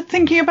bit to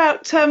thinking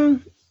about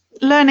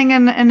learning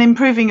and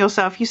improving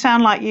yourself. You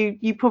sound like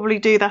you probably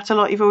do that a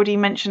lot. You've already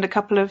mentioned a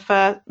couple of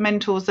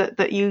mentors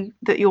that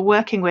you're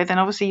working with, and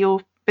obviously your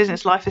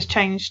business life has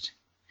changed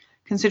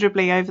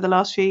considerably over the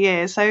last few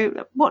years.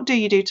 So what do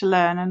you do to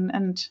learn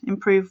and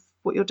improve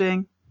what you're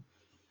doing?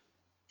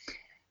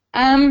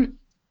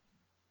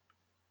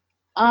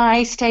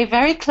 I stay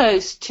very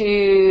close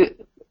to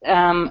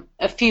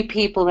a few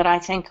people that I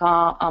think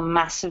are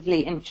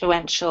massively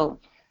influential.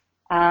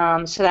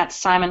 So that's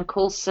Simon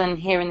Coulson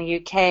here in the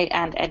UK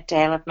and Ed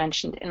Dale I've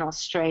mentioned in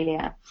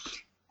Australia.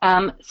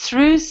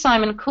 Through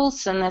Simon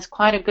Coulson, there's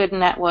quite a good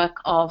network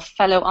of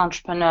fellow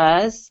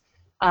entrepreneurs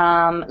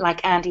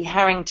like Andy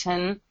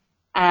Harrington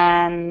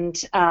and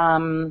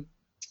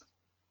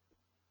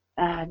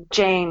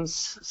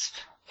James,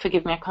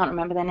 forgive me, I can't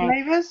remember their name.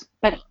 Lavers?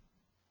 But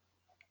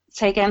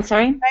say again,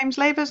 sorry? James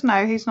Lavers?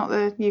 No, he's not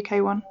the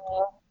UK one.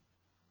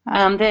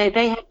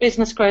 They have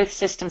business growth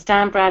systems,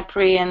 Dan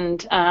Bradbury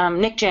and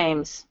Nick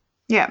James.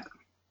 Yeah.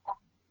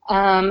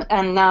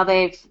 And now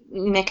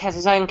Nick has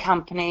his own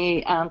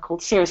company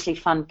called Seriously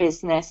Fun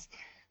Business.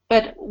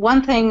 But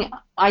one thing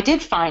I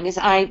did find is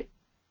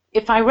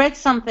if I read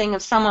something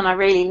of someone I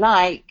really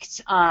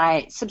liked,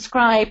 I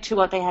subscribed to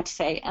what they had to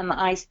say, and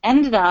I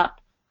ended up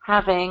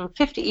having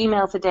 50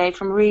 emails a day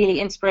from really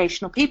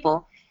inspirational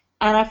people,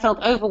 and I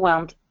felt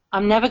overwhelmed.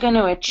 I'm never going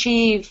to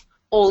achieve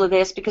all of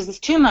this because there's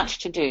too much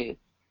to do.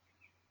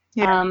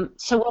 Yeah.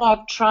 So what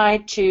I've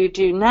tried to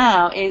do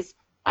now is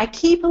I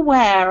keep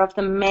aware of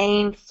the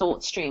main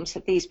thought streams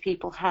that these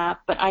people have,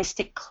 but I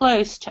stick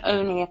close to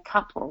only a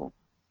couple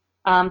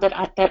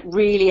that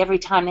really every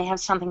time they have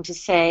something to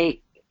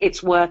say,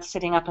 it's worth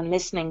sitting up and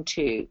listening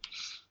to.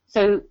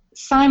 So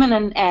Simon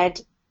and Ed,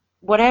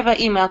 whatever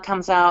email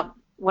comes out,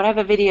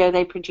 whatever video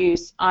they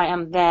produce, I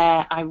am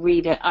there, I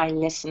read it, I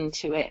listen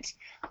to it,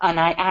 and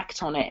I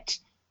act on it.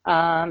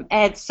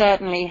 Ed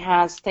certainly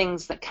has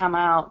things that come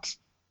out,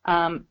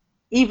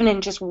 even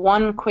in just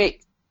one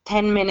quick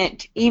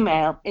 10-minute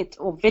email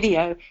or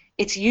video,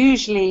 it's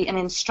usually an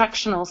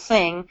instructional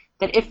thing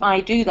that if I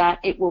do that,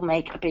 it will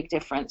make a big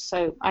difference.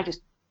 So I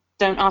just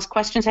don't ask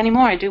questions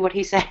anymore. I do what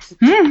he says,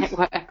 and it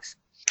works.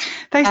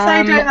 They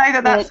say, don't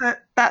they,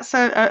 that's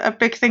a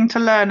big thing to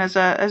learn as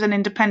an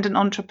independent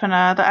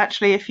entrepreneur, that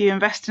actually if you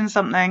invest in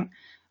something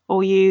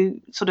or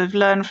you sort of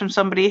learn from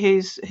somebody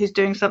who's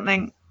doing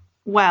something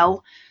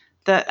well,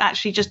 that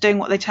actually just doing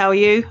what they tell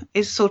you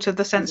is sort of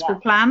the sensible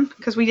plan,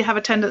 because we have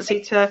a tendency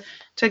to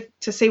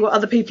see what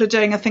other people are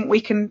doing and think we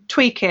can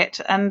tweak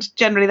it, and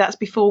generally that's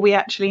before we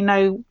actually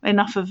know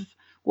enough of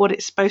what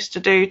it's supposed to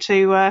do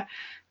to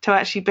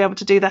actually be able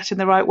to do that in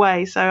the right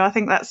way. So I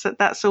think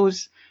that's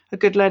always a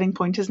good learning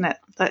point, isn't it?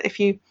 That if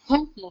you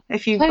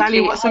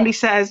value what somebody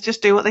says,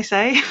 just do what they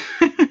say.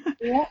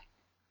 Yeah.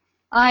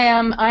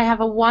 I have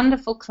a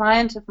wonderful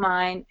client of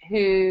mine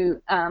who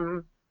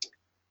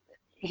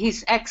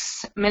he's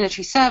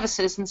ex-military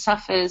services and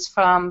suffers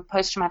from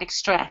post-traumatic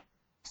stress.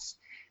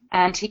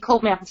 And he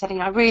called me up and said,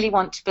 I really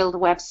want to build a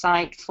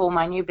website for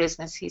my new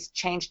business. He's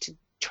changed to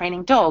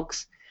training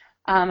dogs.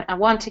 I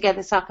want to get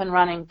this up and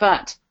running,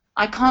 but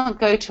I can't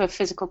go to a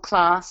physical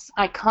class.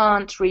 I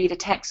can't read a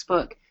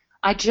textbook.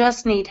 I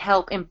just need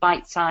help in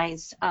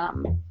bite-sized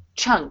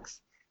chunks.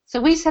 So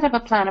we set up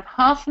a plan of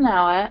half an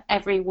hour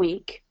every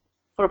week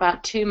for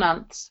about 2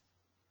 months.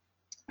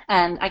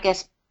 And I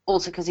guess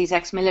also because he's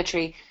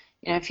ex-military,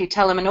 if you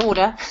tell him an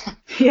order,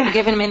 you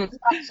give him an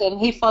instruction,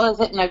 he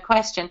follows it, no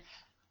question.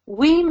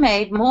 We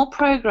made more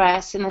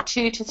progress in the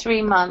 2 to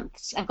 3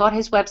 months and got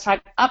his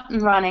website up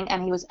and running,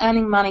 and he was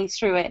earning money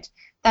through it,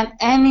 than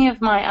any of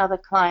my other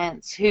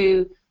clients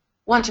who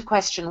want to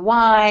question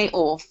why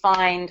or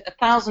find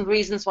 1,000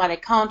 reasons why they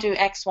can't do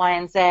X, Y,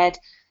 and Z.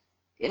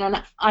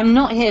 I'm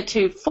not here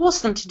to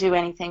force them to do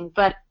anything,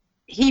 but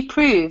he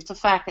proved the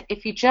fact that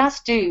if you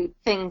just do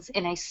things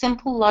in a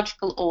simple,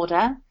 logical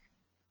order,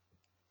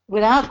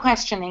 without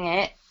questioning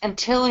it,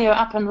 until you're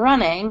up and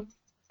running,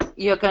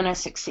 you're going to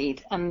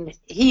succeed. And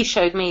he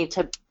showed me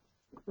to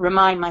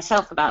remind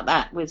myself about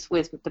that with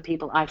the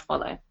people I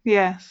follow.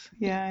 Yes,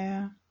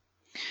 yeah.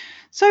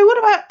 So what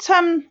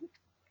about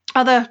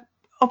other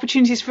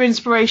opportunities for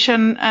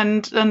inspiration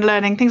and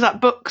learning, things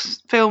like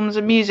books, films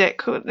and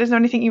music? Is there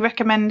anything you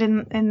recommend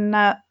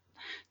in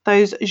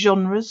those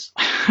genres?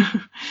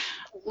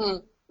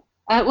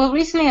 Well,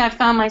 recently I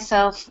found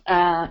myself,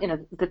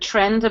 the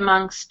trend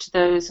amongst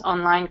those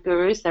online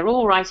gurus, they're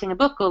all writing a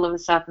book all of a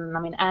sudden. I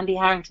mean, Andy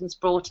Harrington's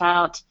brought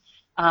out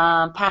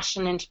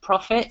Passion into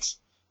Profit.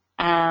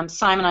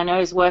 Simon, I know,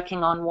 is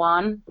working on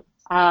one.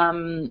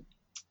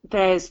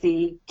 There's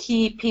the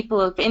Key People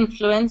of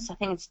Influence. I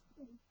think it's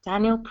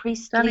Daniel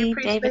Priestley.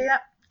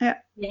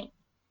 Yeah.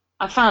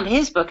 I found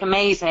his book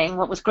amazing.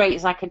 What was great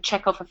is I could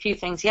check off a few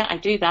things. Yeah, I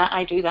do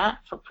that.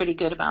 Felt pretty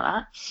good about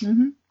that.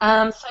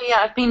 Mm-hmm. So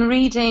yeah, I've been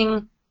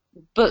reading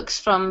books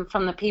from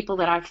the people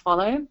that I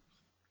follow.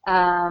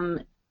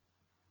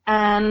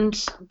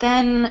 And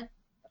then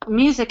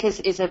music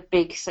is a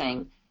big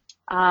thing.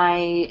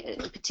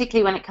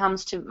 Particularly when it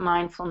comes to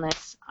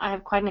mindfulness, I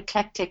have quite an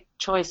eclectic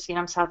choice.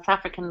 I'm South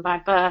African by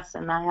birth,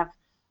 and I have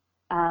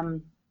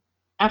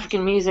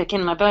African music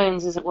in my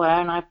bones, as it were,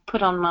 and I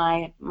put on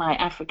my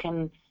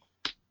African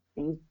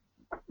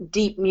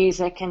deep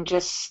music and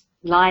just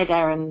lie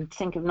there and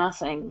think of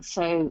nothing.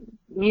 So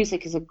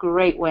music is a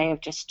great way of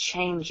just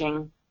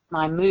changing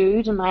my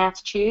mood and my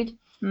attitude.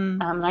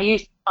 And I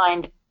used to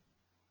find,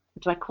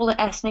 do I call it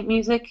ethnic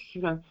music?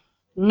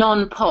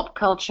 Non-pop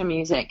culture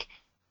music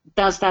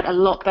does that a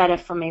lot better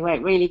for me, where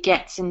it really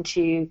gets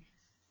into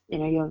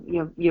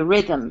your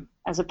rhythm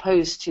as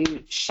opposed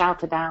to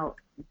shouted out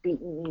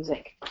beaten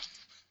music.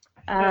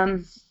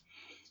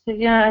 So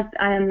yeah,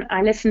 I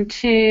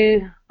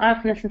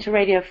often listen to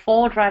Radio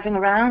 4 driving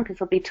around, because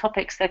there'll be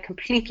topics that are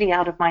completely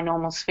out of my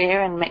normal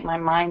sphere and make my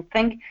mind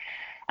think.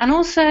 And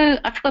also,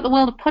 I've got the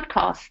world of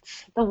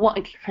podcasts,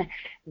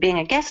 being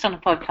a guest on a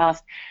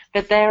podcast,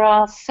 but there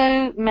are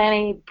so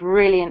many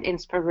brilliant,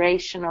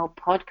 inspirational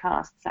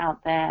podcasts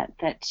out there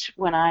that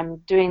when I'm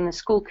doing the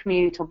school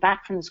commute or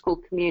back from the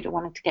school commute, or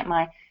wanting to get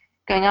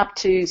going up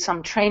to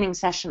some training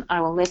session, I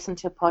will listen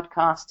to a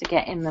podcast to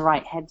get in the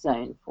right head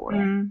zone for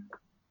it.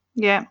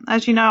 Yeah,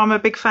 as you know, I'm a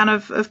big fan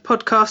of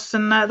podcasts,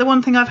 and the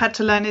one thing I've had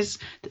to learn is,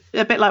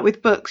 a bit like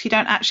with books, you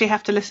don't actually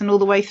have to listen all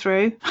the way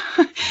through.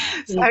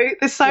 So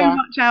there's so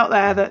much out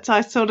there that I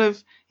sort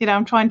of,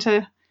 I'm trying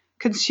to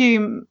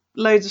consume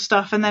loads of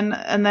stuff, and then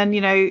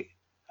I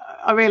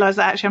realise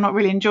that actually I'm not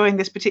really enjoying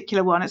this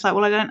particular one. It's like,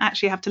 well, I don't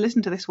actually have to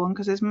listen to this one,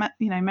 because there's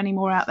many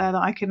more out there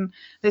that I can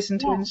listen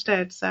to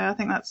instead. So I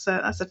think that's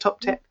a top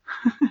tip.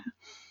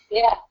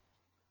 Yeah.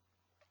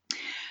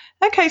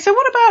 Okay, so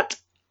what about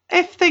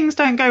if things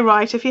don't go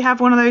right? If you have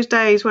one of those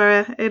days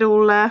where it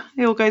all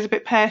goes a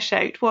bit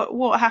pear-shaped,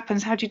 what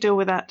happens? How do you deal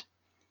with that?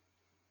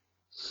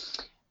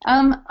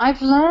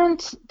 I've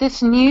learned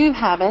this new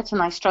habit,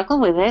 and I struggle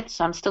with it,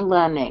 so I'm still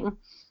learning.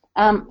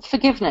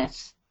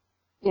 Forgiveness.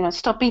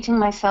 Stop beating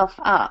myself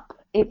up.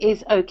 It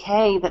is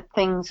okay that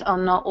things are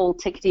not all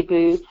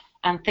tickety-boo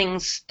and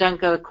things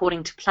don't go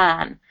according to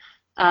plan.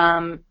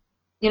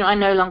 I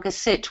no longer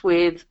sit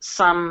with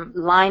some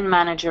line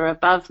manager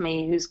above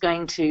me who's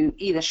going to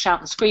either shout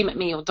and scream at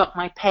me or dock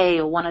my pay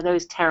or one of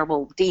those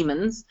terrible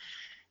demons.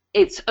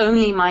 It's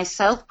only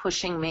myself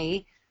pushing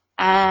me,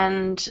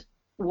 and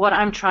what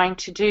I'm trying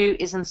to do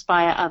is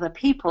inspire other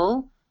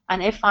people.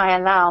 And if I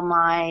allow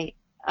my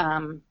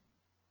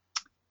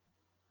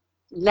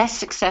less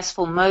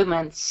successful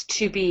moments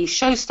to be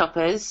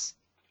showstoppers,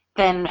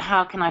 then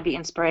how can I be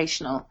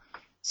inspirational?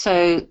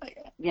 So,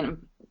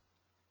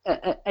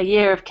 a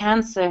year of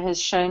cancer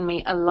has shown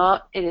me a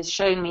lot. It has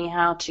shown me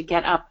how to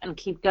get up and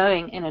keep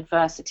going in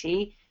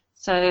adversity.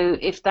 So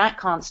if that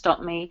can't stop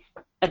me,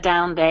 a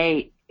down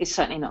day is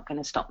certainly not going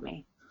to stop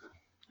me.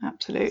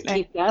 Absolutely. Just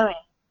keep going.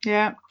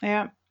 Yeah.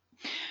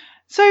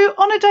 So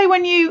on a day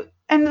when you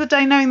end the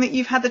day knowing that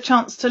you've had the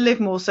chance to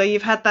live more, so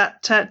you've had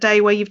that day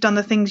where you've done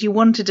the things you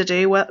wanted to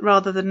do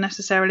rather than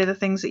necessarily the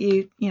things that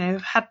you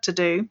have had to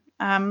do,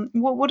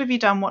 what have you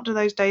done? What do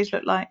those days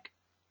look like?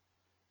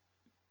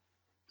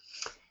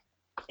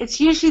 It's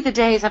usually the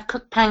days I've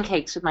cooked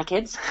pancakes with my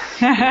kids.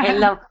 I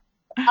love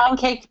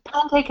pancake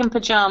and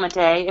pajama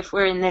day if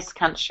we're in this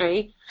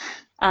country.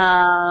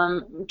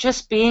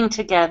 Just being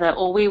together,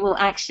 or we will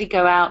actually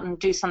go out and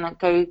do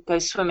something, go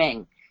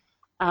swimming.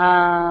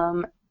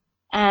 And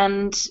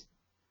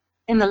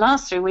in the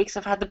last 3 weeks,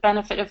 I've had the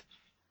benefit of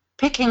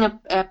packing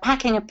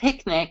a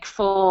picnic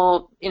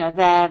for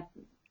their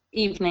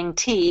evening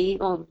tea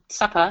or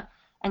supper,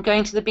 and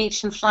going to the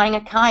beach and flying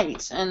a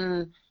kite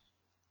and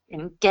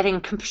getting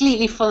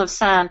completely full of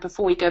sand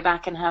before we go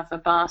back and have a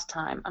bath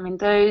time. I mean,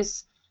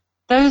 those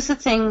are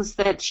things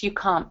that you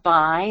can't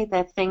buy.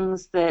 They're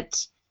things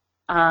that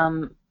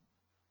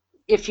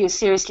if you're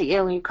seriously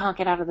ill, you can't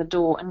get out of the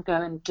door and go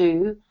and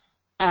do.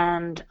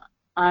 And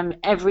I'm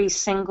every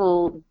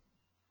single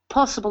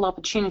possible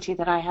opportunity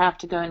that I have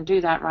to go and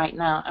do that right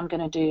now, I'm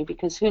going to do,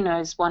 because who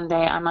knows, one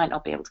day I might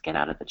not be able to get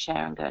out of the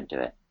chair and go and do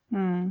it.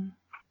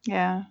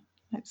 Yeah,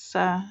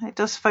 it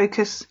does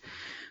focus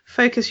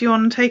you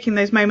on taking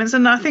those moments,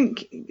 and I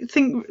think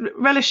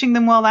relishing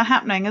them while they're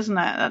happening, isn't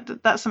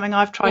it? That's something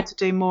I've tried to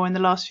do more in the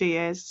last few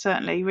years,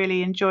 certainly,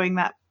 really enjoying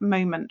that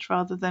moment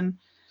rather than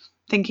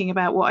thinking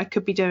about what I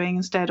could be doing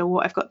instead, or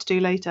what I've got to do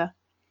later.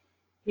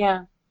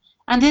 Yeah.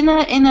 And in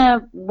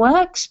a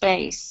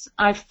workspace,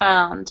 I've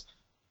found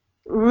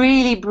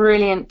really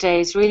brilliant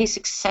days, really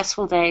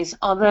successful days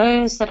are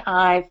those that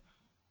I've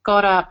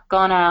got up,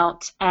 gone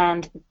out,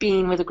 and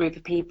been with a group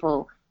of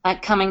people.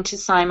 Like coming to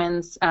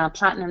Simon's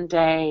Platinum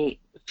Day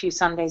a few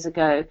Sundays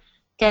ago,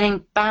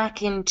 getting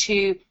back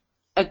into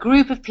a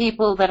group of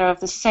people that are of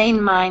the same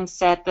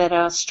mindset, that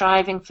are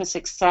striving for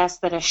success,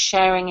 that are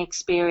sharing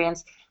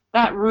experience,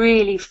 that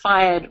really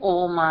fired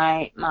all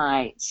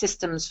my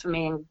systems for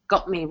me and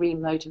got me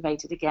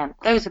re-motivated again.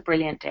 Those are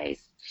brilliant days.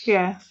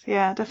 Yes,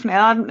 yeah, definitely.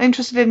 I'm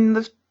interested in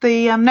the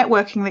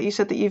networking that you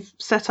said that you've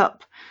set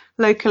up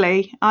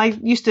locally. I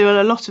used to do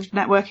a lot of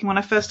networking when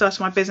I first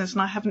started my business,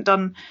 and I haven't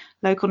done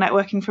local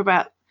networking for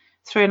about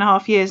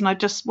 3.5 years. And I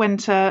just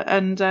went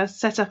and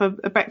set up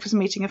a breakfast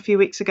meeting a few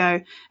weeks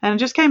ago, and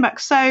just came back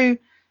so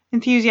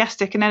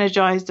enthusiastic and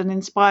energized and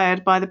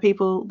inspired by the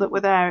people that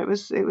were there. It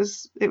was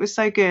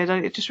so good.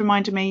 It just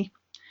reminded me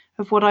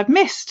of what I've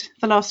missed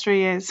the last 3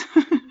 years.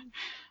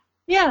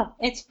 Yeah,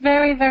 it's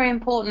very, very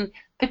important,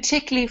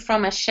 particularly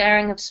from a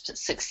sharing of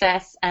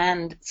success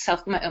and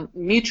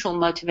mutual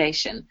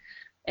motivation.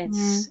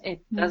 It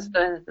does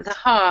the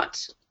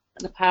heart,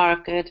 the power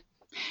of good.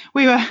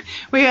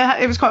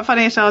 It was quite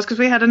funny at ours because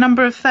we had a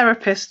number of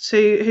therapists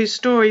whose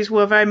stories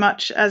were very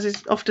much, as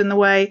is often the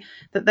way,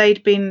 that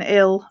they'd been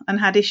ill and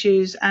had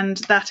issues, and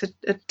that had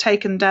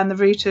taken down the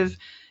route of,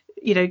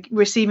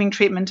 receiving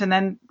treatment and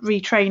then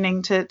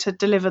retraining to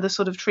deliver the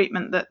sort of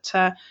treatment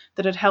that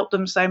had helped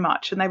them so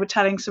much. And they were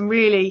telling some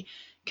really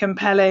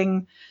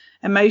compelling,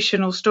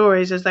 emotional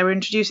stories as they were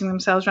introducing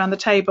themselves around the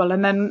table.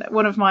 And then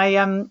one of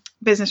my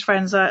business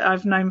friends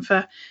I've known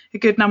for a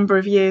good number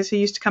of years, who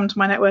used to come to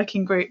my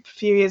networking group a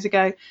few years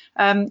ago,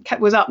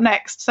 was up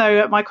next.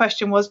 So my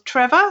question was,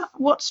 Trevor,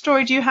 what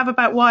story do you have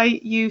about why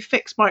you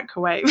fix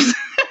microwaves?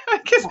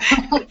 Because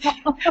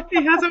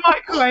he has a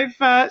microwave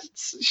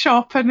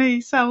shop, and he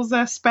sells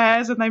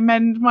spares, and they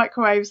mend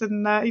microwaves,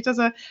 and he does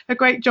a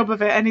great job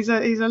of it. And he's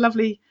a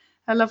lovely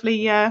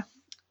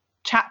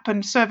chap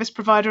and service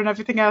provider and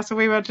everything else. So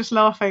we were just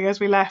laughing as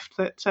we left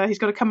that he's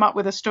got to come up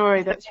with a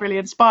story that's really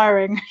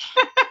inspiring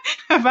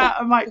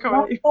about a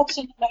microwave. It's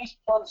an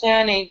emotional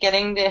journey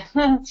getting there.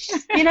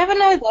 You never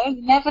know, though.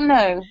 You never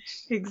know.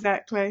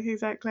 Exactly.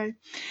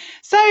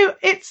 So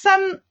it's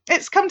come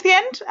to the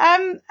end,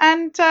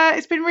 and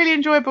it's been really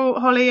enjoyable,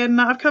 Holly.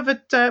 And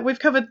we've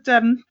covered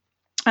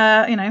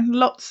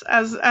lots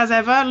as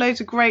ever, loads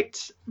of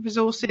great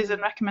resources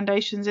and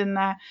recommendations in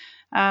there.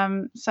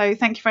 So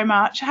thank you very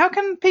much. How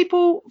can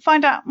people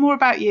find out more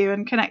about you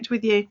and connect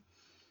with you?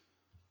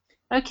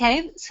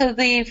 Okay, so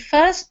the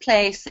first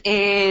place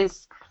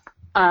is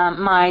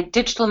my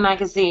digital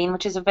magazine,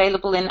 which is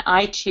available in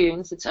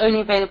iTunes. It's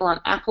only available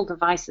on Apple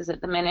devices at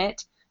the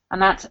minute,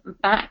 and that's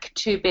Back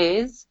to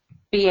Biz,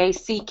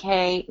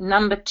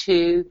 BACK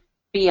 2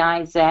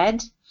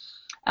 BIZ.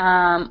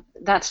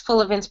 That's full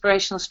of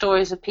inspirational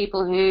stories of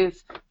people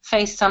who've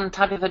faced some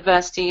type of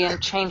adversity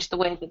and changed the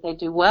way that they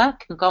do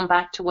work and gone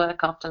back to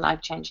work after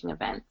life-changing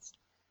events.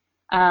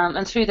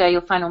 And through there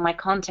you'll find all my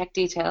contact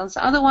details.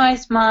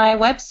 Otherwise, my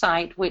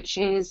website, which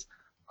is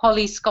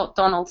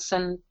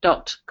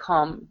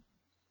hollyscottdonaldson.com.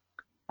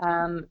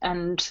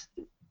 And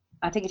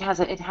I think it had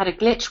a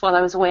glitch while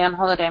I was away on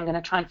holiday. I'm going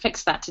to try and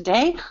fix that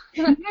today.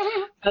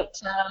 But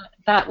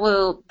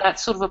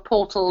that's sort of a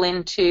portal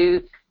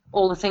into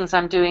all the things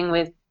I'm doing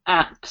with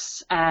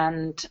apps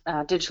and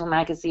digital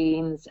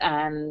magazines,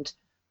 and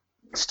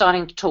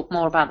starting to talk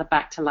more about the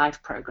Back to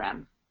Life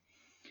program.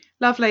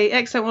 Lovely,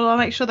 excellent. Well, I'll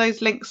make sure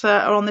those links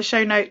are on the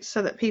show notes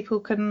so that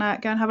people can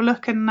go and have a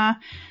look and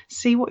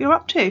see what you're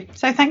up to.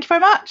 So thank you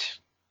very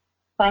much.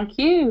 Thank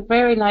you.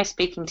 Very nice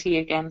speaking to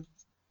you again.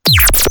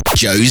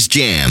 Joe's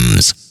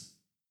Gems.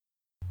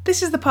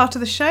 This is the part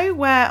of the show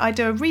where I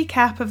do a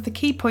recap of the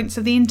key points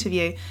of the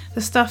interview,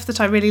 the stuff that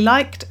I really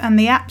liked, and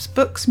the apps,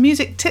 books,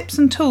 music, tips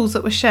and tools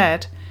that were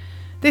shared.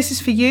 This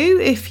is for you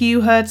if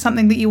you heard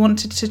something that you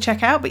wanted to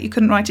check out but you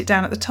couldn't write it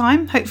down at the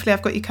time. Hopefully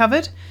I've got you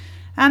covered.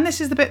 And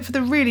this is the bit for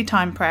the really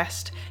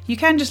time-pressed. You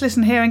can just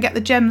listen here and get the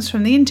gems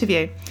from the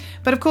interview.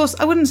 But of course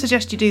I wouldn't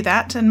suggest you do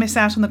that and miss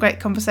out on the great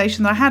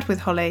conversation that I had with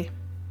Holly.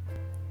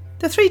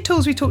 The 3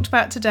 tools we talked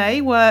about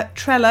today were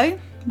Trello,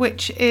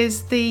 which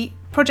is the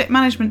project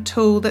management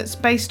tool that's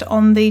based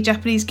on the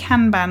Japanese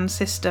Kanban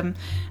system,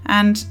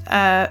 and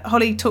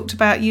Holly talked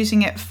about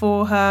using it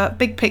for her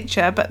big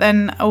picture, but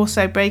then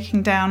also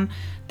breaking down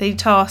the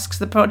tasks,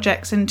 the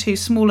projects, into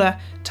smaller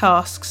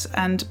tasks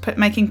and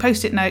making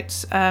post-it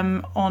notes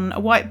on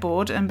a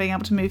whiteboard and being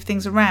able to move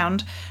things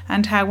around,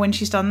 and how when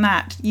she's done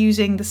that,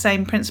 using the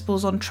same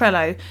principles on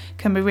Trello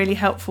can be really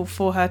helpful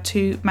for her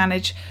to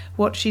manage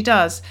what she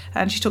does.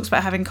 And she talks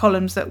about having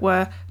columns that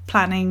were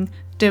planning,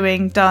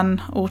 doing,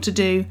 done, or to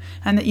do,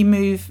 and that you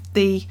move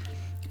the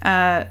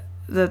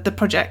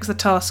projects, the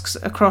tasks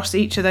across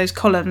each of those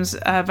columns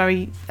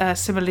very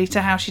similarly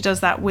to how she does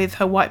that with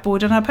her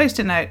whiteboard and her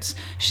post-it notes.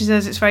 She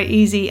says it's very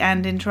easy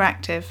and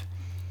interactive.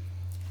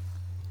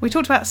 We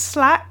talked about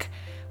Slack,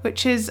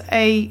 which is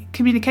a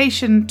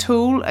communication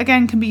tool,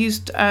 again can be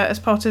used as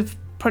part of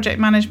project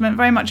management,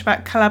 very much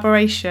about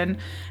collaboration,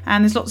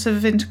 and there's lots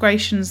of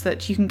integrations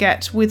that you can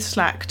get with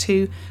Slack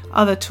to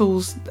other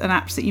tools and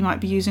apps that you might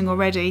be using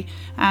already.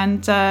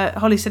 And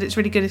Holly said it's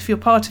really good if you're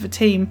part of a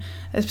team,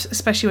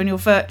 especially when you're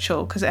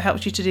virtual, because it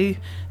helps you to do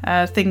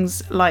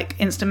things like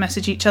instant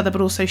message each other,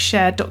 but also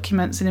share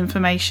documents and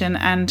information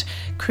and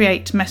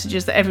create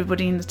messages that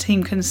everybody in the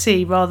team can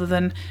see, rather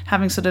than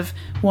having sort of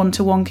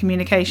one-to-one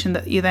communication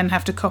that you then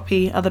have to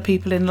copy other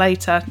people in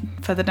later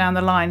further down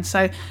the line.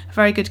 So a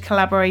very good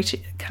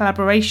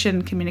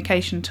collaboration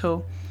communication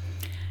tool.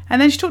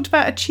 And then she talked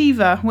about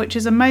Achiever, which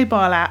is a mobile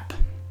app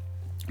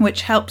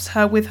which helps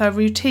her with her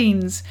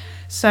routines.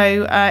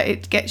 So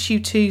it gets you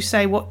to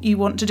say what you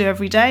want to do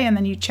every day, and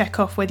then you check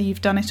off whether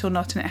you've done it or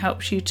not, and it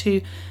helps you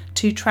to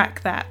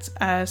track that.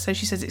 So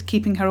she says it's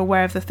keeping her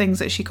aware of the things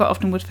that she quite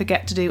often would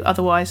forget to do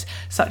otherwise,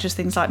 such as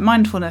things like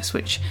mindfulness,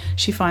 which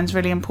she finds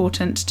really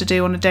important to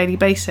do on a daily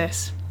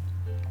basis.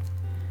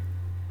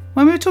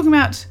 When we were talking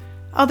about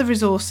other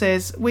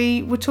resources,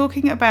 we were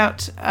talking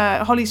about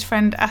Holly's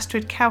friend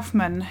Astrid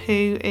Kaufman,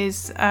 who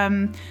is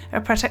a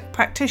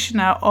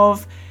practitioner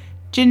of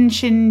Shin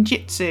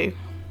Jyutsu,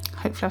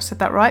 hopefully I've said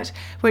that right,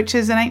 which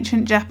is an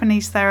ancient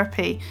Japanese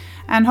therapy.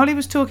 And Holly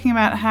was talking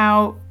about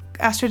how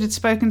Astrid had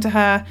spoken to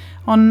her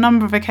on a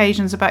number of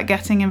occasions about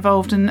getting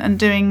involved and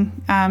doing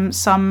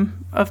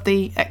some of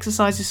the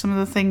exercises, some of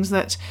the things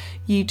that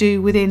you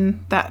do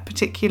within that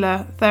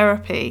particular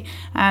therapy.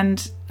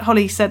 And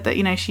Holly said that,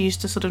 she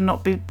used to sort of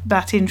not be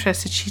that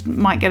interested. She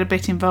might get a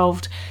bit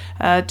involved,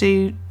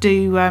 do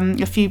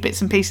a few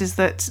bits and pieces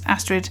that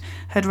Astrid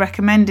had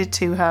recommended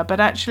to her. But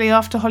actually,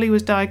 after Holly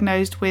was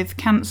diagnosed with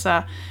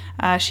cancer,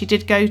 she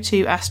did go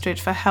to Astrid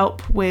for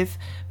help with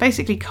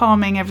basically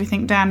calming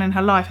everything down in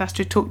her life.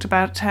 Astrid talked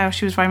about how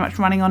she was very much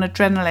running on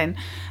adrenaline,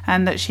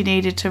 and that she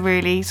needed to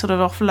really sort of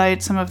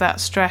offload some of that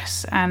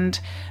stress and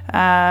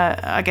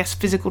I guess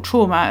physical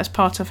trauma as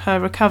part of her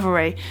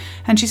recovery.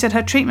 And she said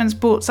her treatments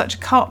brought such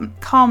a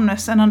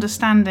calmness and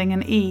understanding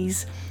and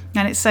ease,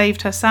 and it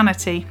saved her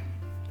sanity.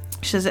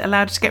 She says it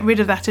allowed her to get rid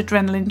of that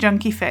adrenaline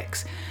junkie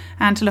fix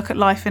and to look at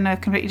life in a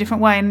completely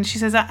different way. And she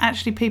says that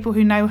actually people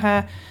who know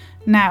her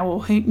now,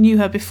 or who knew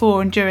her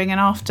before and during and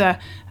after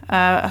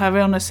her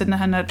illness and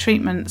her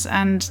treatments,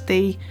 and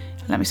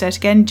let me say it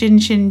again, Shin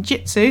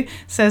Jyutsu,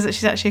 says that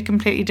she's actually a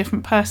completely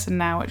different person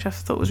now, which I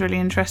thought was really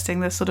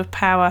interesting, the sort of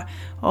power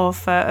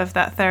of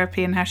that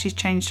therapy and how she's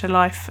changed her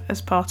life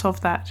as part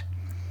of that.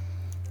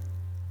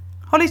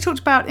 Holly talked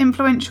about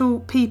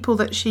influential people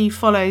that she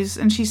follows,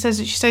 and she says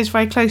that she stays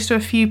very close to a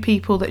few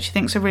people that she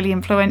thinks are really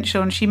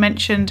influential, and she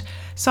mentioned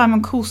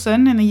Simon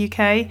Coulson in the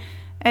UK,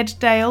 Ed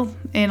Dale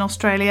in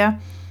Australia,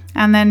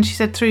 and then she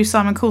said through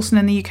Simon Coulson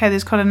in the UK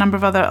there's quite a number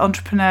of other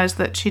entrepreneurs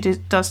that she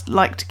does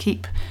like to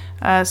keep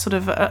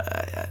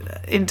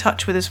in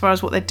touch with as far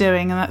as what they're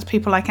doing, and that's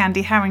people like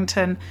Andy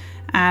Harrington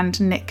and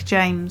Nick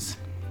James.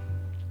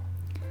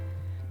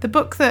 The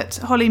book that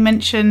Holly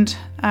mentioned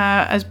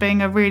as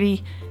being a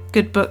really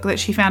good book that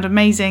she found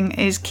amazing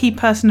is Key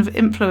Person of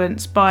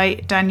Influence by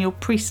Daniel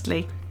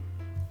Priestley.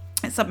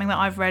 It's something that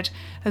I've read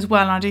as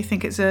well, and I do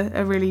think it's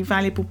a really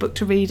valuable book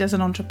to read as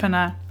an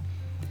entrepreneur.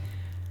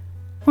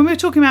 When we were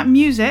talking about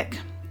music,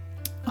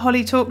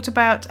 Holly talked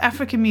about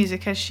African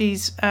music, as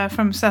she's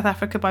from South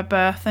Africa by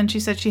birth, and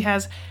she said she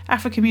has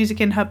African music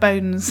in her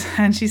bones,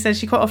 and she said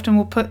she quite often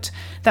will put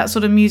that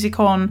sort of music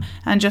on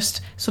and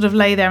just sort of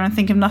lay there and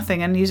think of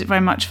nothing and use it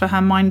very much for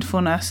her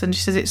mindfulness, and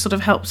she says it sort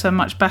of helps her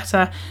much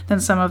better than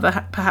some of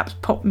the perhaps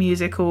pop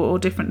music or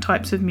different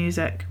types of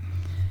music.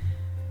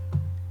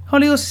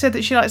 Holly also said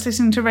that she likes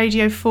listening to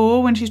Radio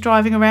 4 when she's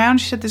driving around.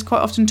 She said there's quite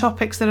often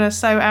topics that are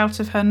so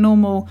out of her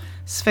normal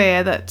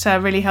sphere that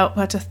really help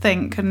her to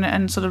think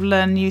and sort of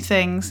learn new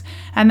things.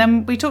 And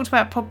then we talked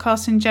about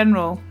podcasts in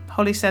general.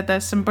 Holly said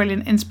there's some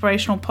brilliant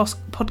inspirational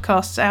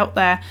podcasts out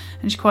there,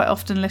 and she quite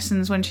often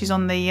listens when she's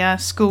on the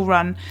school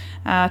run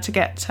to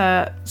get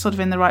her sort of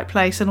in the right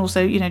place, and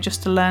also,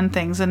 just to learn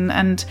things.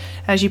 And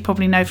as you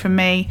probably know from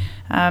me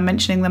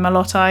mentioning them a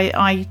lot,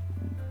 I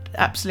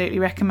absolutely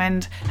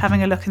recommend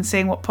having a look and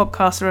seeing what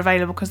podcasts are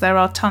available, because there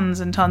are tons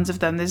and tons of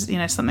them. There's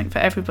something for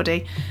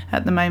everybody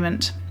at the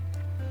moment.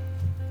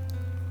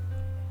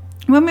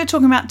 When we were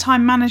talking about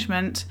time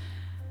management,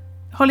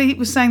 Holly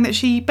was saying that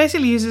she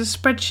basically uses a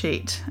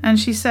spreadsheet, and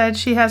she said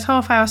she has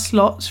half-hour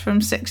slots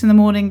from 6 in the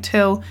morning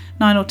till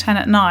 9 or 10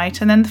 at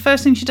night, and then the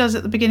first thing she does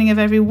at the beginning of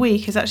every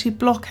week is actually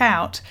block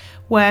out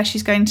where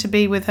she's going to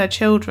be with her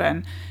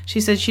children.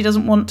 She says she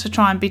doesn't want to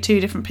try and be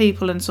two different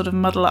people and sort of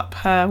muddle up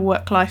her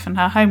work life and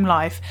her home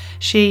life.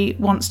 She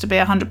wants to be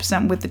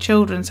 100% with the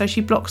children, so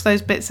she blocks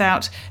those bits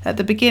out at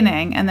the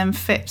beginning and then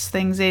fits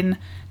things in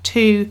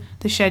to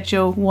the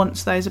schedule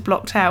once those are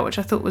blocked out, which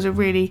I thought was a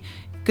really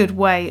good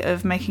way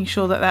of making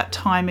sure that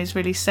time is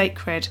really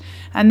sacred.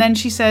 And then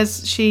she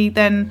says she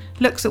then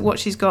looks at what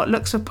she's got,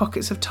 looks for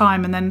pockets of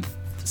time, and then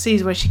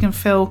sees where she can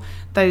fill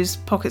those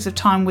pockets of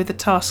time with the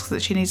tasks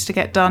that she needs to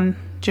get done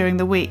during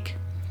the week.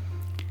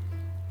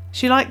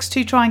 She likes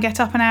to try and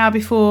get up an hour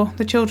before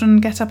the children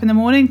get up in the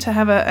morning to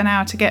have an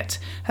hour to get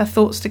her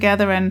thoughts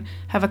together and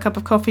have a cup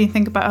of coffee and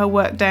think about her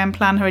work day and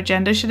plan her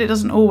agenda. It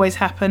doesn't always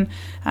happen,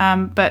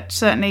 but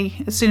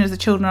certainly as soon as the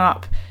children are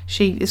up,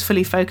 she is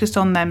fully focused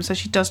on them, so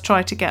she does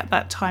try to get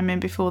that time in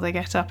before they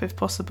get up if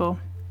possible.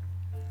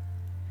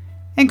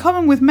 In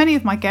common with many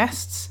of my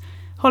guests,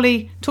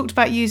 Holly talked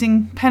about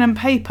using pen and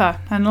paper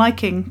and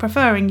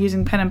preferring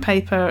using pen and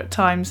paper at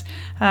times,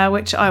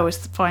 which I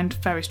always find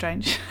very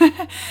strange.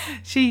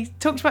 She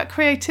talked about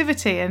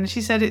creativity, and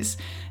she said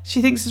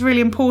she thinks it's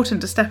really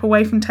important to step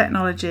away from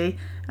technology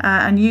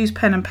and use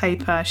pen and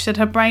paper. She said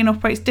her brain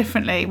operates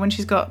differently when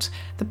she's got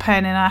the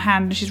pen in her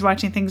hand and she's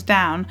writing things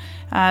down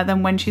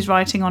than when she's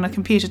writing on a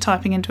computer,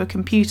 typing into a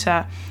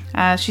computer.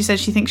 She said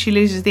she thinks she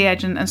loses the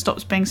edge and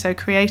stops being so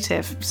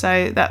creative.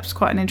 So that's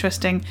quite an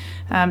interesting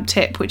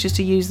tip, which is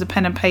to use the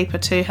pen and paper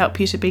to help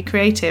you to be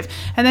creative.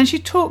 And then she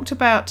talked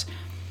about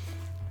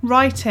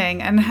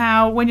writing and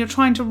how when you're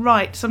trying to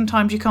write,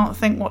 sometimes you can't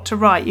think what to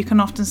write. You can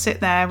often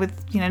sit there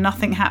with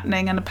nothing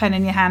happening and a pen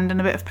in your hand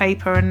and a bit of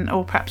paper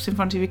or perhaps in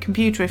front of your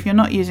computer if you're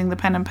not using the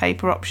pen and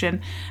paper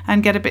option,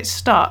 and get a bit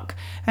stuck.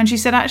 And she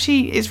said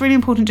actually it's really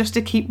important just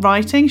to keep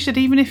writing. She said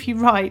even if you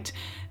write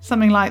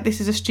something like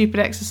 "this is a stupid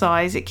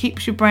exercise," it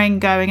keeps your brain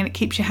going and it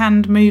keeps your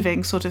hand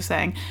moving, sort of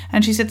thing.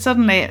 And she said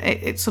suddenly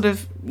it sort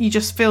of, you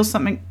just feel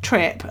something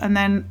trip and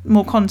then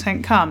more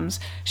content comes.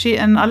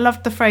 And I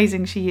loved the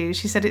phrasing she used.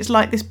 She said it's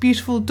like this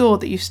beautiful door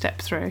that you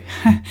step through.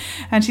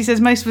 And she says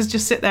most of us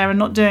just sit there and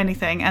not do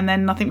anything and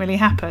then nothing really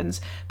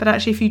happens, but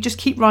actually if you just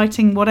keep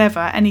writing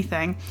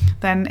anything,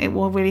 then it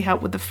will really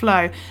help with the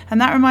flow. And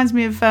that reminds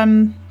me of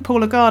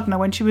Paula Gardner,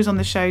 when she was on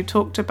the show,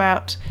 talked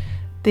about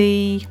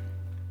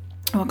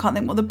I can't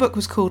think what the book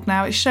was called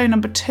now. It's show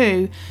number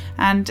 2,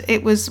 and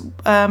it was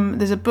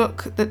there's a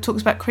book that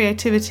talks about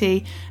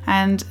creativity,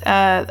 and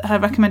her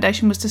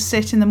recommendation was to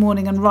sit in the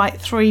morning and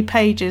write 3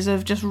 pages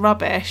of just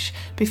rubbish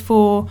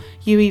before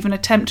you even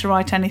attempt to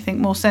write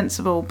anything more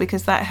sensible,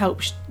 because that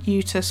helps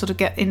you to sort of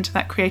get into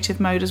that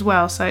creative mode as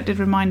well. So it did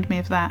remind me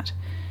of that.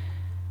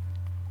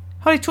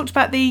 Holly talked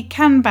about the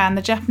Kanban,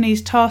 the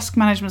Japanese task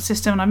management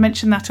system, and I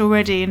mentioned that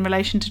already in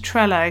relation to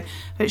Trello,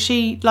 but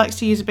she likes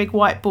to use a big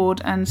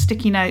whiteboard and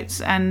sticky notes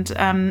and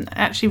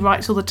actually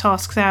writes all the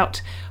tasks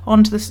out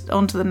onto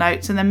the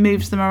notes and then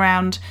moves them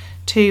around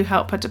to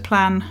help her to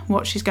plan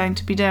what she's going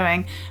to be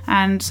doing.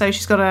 And so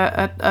she's got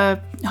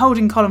a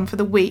holding column for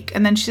the week,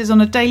 and then she says on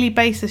a daily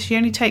basis she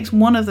only takes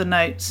one of the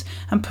notes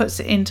and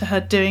puts it into her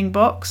doing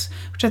box,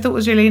 which I thought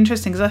was really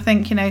interesting, because I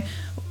think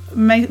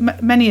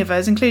many of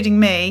us, including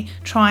me,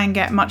 try and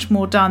get much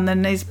more done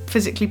than is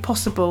physically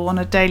possible on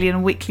a daily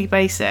and weekly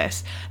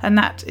basis, and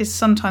that is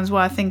sometimes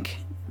why I think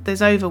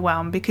there's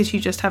overwhelm, because you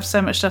just have so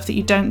much stuff that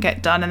you don't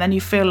get done, and then you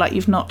feel like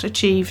you've not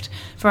achieved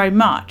very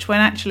much, when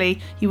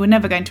actually you were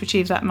never going to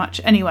achieve that much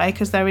anyway,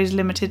 because there is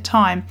limited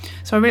time.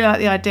 So I really like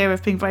the idea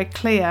of being very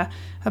clear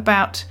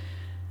about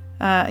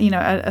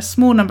a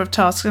small number of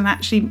tasks and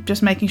actually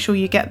just making sure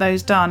you get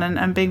those done,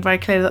 and being very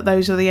clear that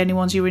those are the only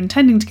ones you were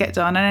intending to get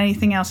done, and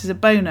anything else is a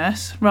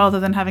bonus, rather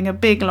than having a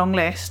big long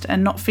list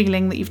and not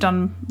feeling that you've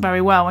done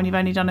very well when you've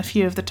only done a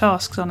few of the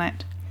tasks on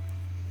it.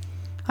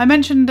 I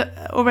mentioned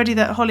already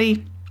that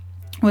Holly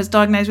was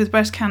diagnosed with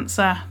breast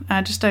cancer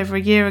just over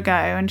a year ago,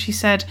 and she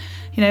said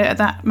at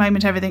that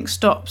moment everything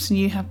stops and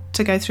you have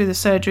to go through the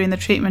surgery and the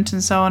treatment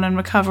and so on and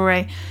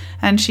recovery.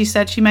 And she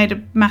said she made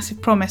a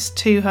massive promise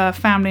to her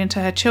family and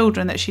to her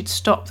children that she'd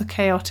stop the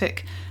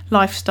chaotic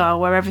lifestyle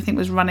where everything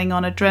was running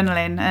on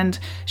adrenaline. And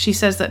she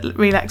says that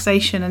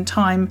relaxation and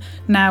time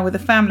now with the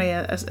family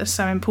are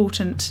so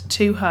important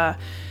to her.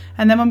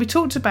 And then when we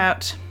talked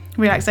about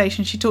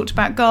relaxation, she talked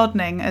about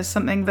gardening as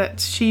something that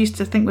she used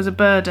to think was a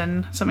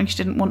burden, something she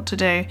didn't want to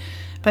do,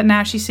 but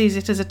now she sees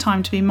it as a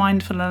time to be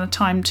mindful and a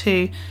time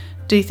to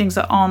do things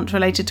that aren't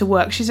related to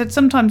work. She said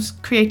sometimes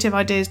creative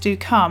ideas do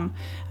come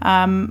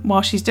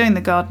while she's doing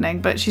the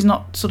gardening, but she's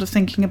not sort of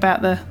thinking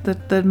about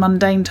the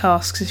mundane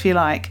tasks, if you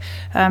like.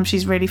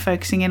 She's really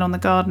focusing in on the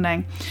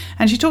gardening.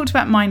 And she talked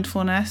about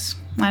mindfulness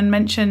and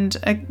mentioned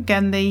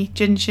again the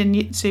Shin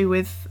Jyutsu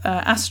with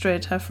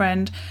Astrid, her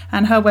friend,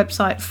 and her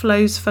website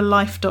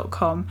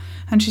flowsforlife.com.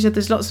 And she said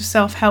there's lots of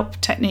self-help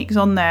techniques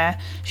on there.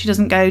 She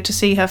doesn't go to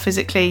see her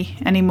physically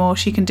anymore.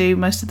 She can do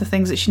most of the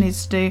things that she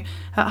needs to do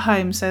at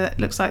home, so that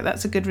looks like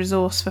that's a good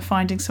resource for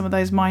finding some of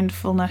those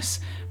mindfulness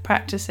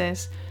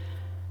practices.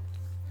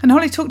 And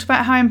Holly talked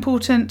about how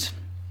important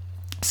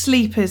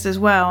sleep is as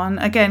well, and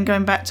again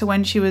going back to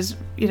when she was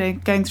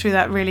going through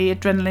that really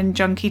adrenaline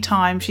junkie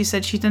time, she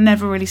said she'd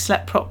never really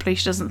slept properly.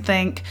 She doesn't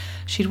think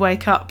she'd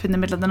wake up in the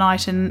middle of the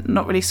night and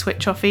not really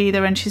switch off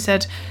either, and she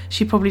said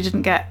she probably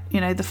didn't get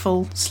the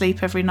full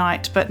sleep every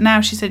night, but now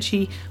she said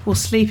she will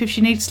sleep. If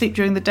she needs sleep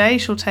during the day,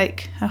 she'll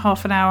take a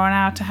half an hour, an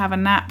hour to have a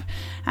nap,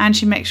 and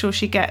she makes sure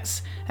she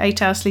gets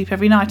 8 hours sleep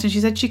every night. And she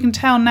said she can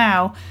tell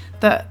now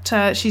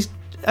that she's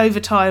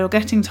overtired or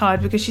getting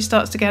tired because she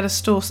starts to get a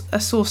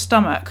sore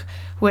stomach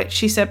which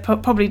she said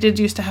probably did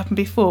used to happen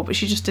before, but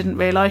she just didn't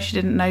realise, she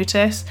didn't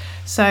notice.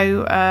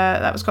 So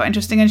that was quite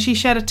interesting. And she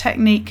shared a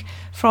technique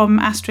from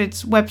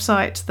Astrid's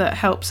website that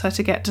helps her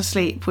to get to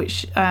sleep,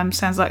 which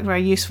sounds like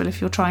very useful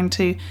if you're trying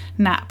to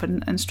nap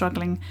and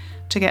struggling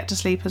to get to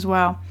sleep as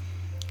well.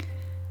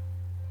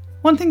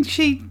 One thing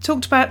she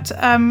talked about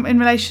in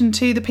relation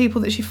to the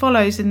people that she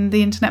follows in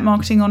the internet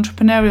marketing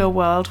entrepreneurial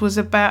world was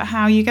about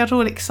how you get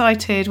all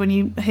excited when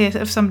you hear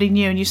of somebody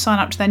new and you sign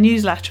up to their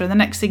newsletter, and the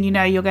next thing you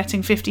know you're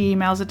getting 50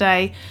 emails a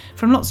day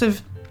from lots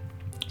of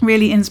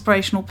really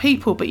inspirational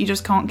people, but you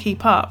just can't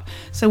keep up.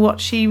 So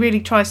what she really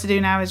tries to do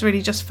now is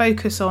really just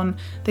focus on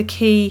the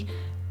key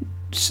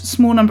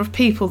small number of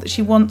people that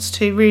she wants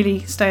to really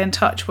stay in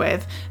touch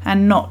with,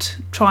 and not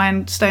try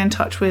and stay in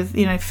touch with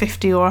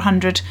 50 or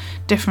 100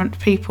 different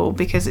people,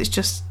 because it's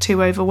just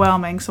too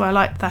overwhelming. So I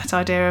like that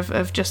idea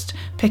of just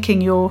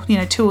picking your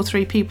 2 or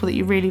 3 people that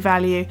you really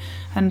value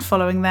and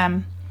following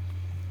them.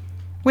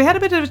 We had a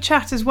bit of a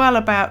chat as well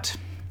about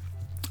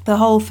the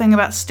whole thing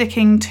about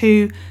sticking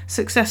to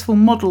successful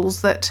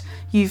models that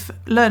you've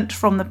learnt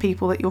from the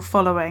people that you're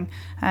following,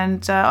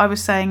 and I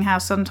was saying how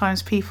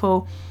sometimes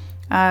people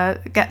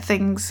get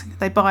things,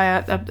 they buy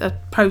a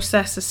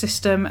process, a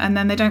system, and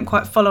then they don't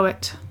quite follow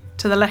it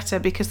to the letter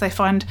because they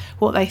find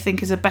what they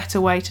think is a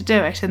better way to do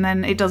it, and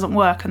then it doesn't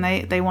work and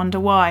they wonder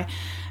why.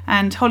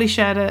 And Holly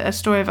shared a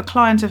story of a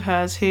client of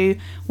hers who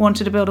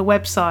wanted to build a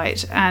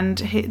website, and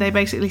they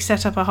basically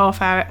set up a half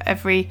hour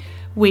every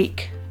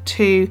week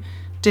to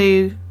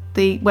do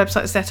the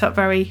website setup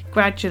very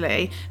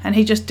gradually, and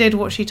he just did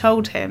what she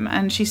told him,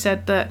 and she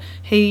said that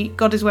he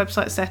got his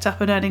website set up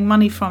and earning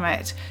money from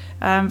it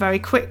very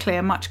quickly,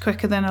 and much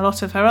quicker than a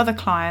lot of her other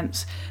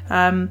clients,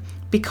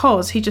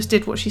 because he just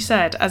did what she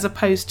said, as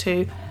opposed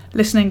to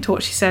listening to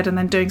what she said and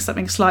then doing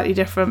something slightly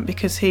different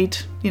because he'd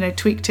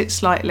tweaked it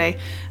slightly.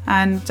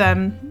 And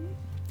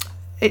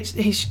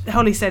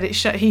Holly said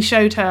he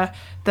showed her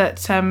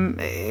that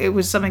it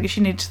was something that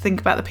she needed to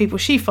think about the people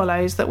she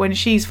follows, that when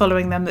she's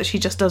following them, that she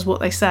just does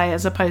what they say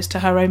as opposed to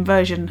her own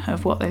version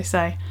of what they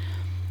say.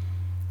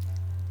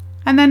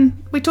 And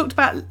then we talked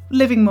about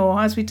living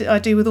more, as I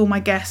do with all my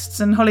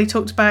guests, and Holly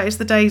talked about it's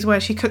the days where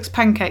she cooks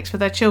pancakes for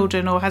their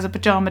children, or has a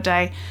pyjama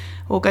day,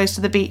 or goes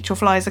to the beach, or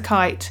flies a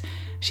kite.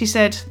 She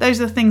said those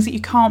are the things that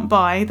you can't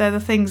buy. They're the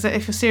things that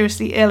if you're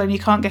seriously ill and you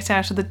can't get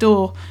out of the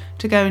door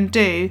to go and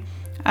do,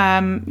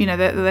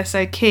 they're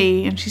so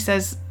key. And she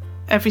says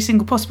every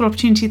single possible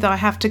opportunity that I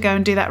have to go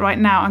and do that right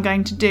now, I'm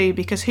going to do,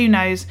 because who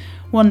knows,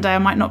 one day I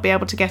might not be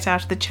able to get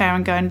out of the chair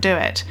and go and do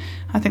it.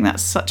 I think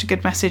that's such a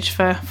good message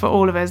for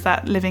all of us,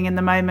 that living in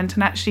the moment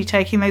and actually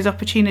taking those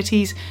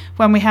opportunities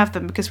when we have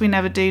them, because we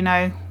never do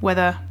know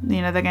whether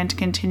they're going to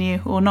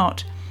continue or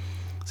not.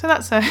 So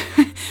that's a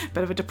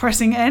bit of a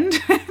depressing end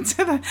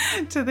to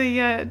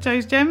the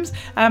Joe's Gems,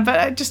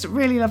 but just a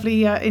really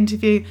lovely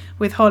interview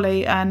with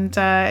Holly, and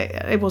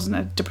it wasn't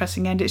a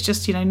depressing end. It's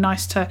just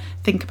nice to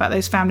think about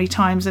those family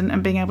times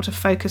and being able to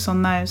focus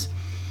on those.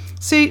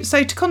 So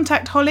to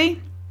contact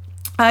Holly,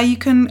 you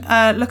can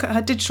look at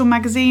her digital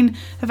magazine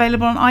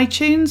available on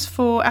iTunes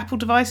for Apple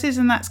devices,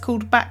 and that's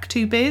called Back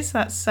to Biz.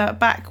 That's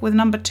back with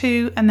number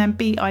 2 and then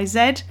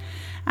BIZ.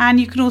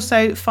 And you can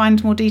also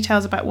find more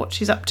details about what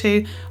she's up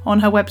to on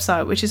her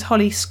website, which is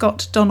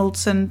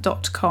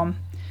hollyscottdonaldson.com.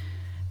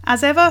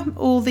 As ever,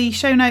 all the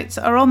show notes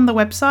are on the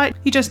website.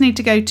 You just need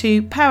to go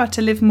to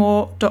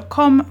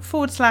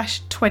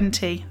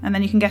powertolivemore.com/20, and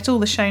then you can get all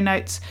the show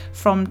notes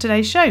from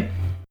today's show.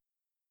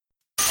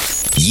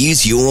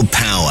 Use your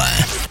power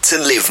to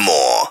live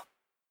more.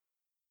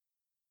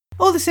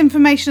 All this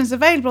information is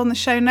available on the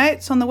show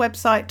notes on the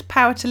website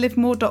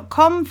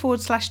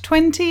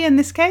powertolivemore.com/20 in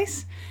this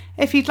case.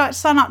 If you'd like to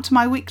sign up to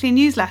my weekly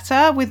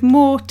newsletter with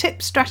more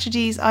tips,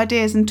 strategies,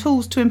 ideas and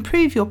tools to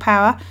improve your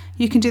power,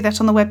 you can do that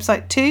on the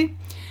website too.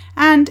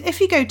 And if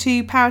you go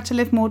to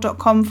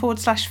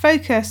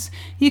powertolivemore.com/focus,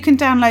 you can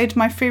download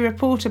my free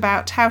report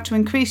about how to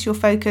increase your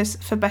focus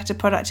for better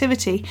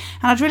productivity.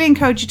 And I'd really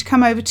encourage you to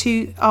come over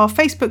to our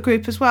Facebook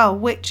group as well,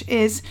 which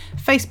is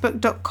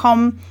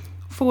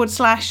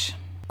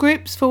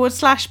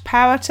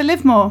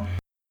facebook.com/groups/power-to-live-more.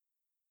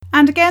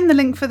 And again, the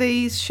link for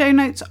these show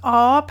notes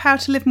are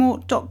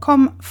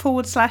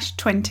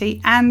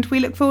powertolivemore.com/20, and we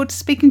look forward to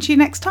speaking to you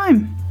next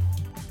time.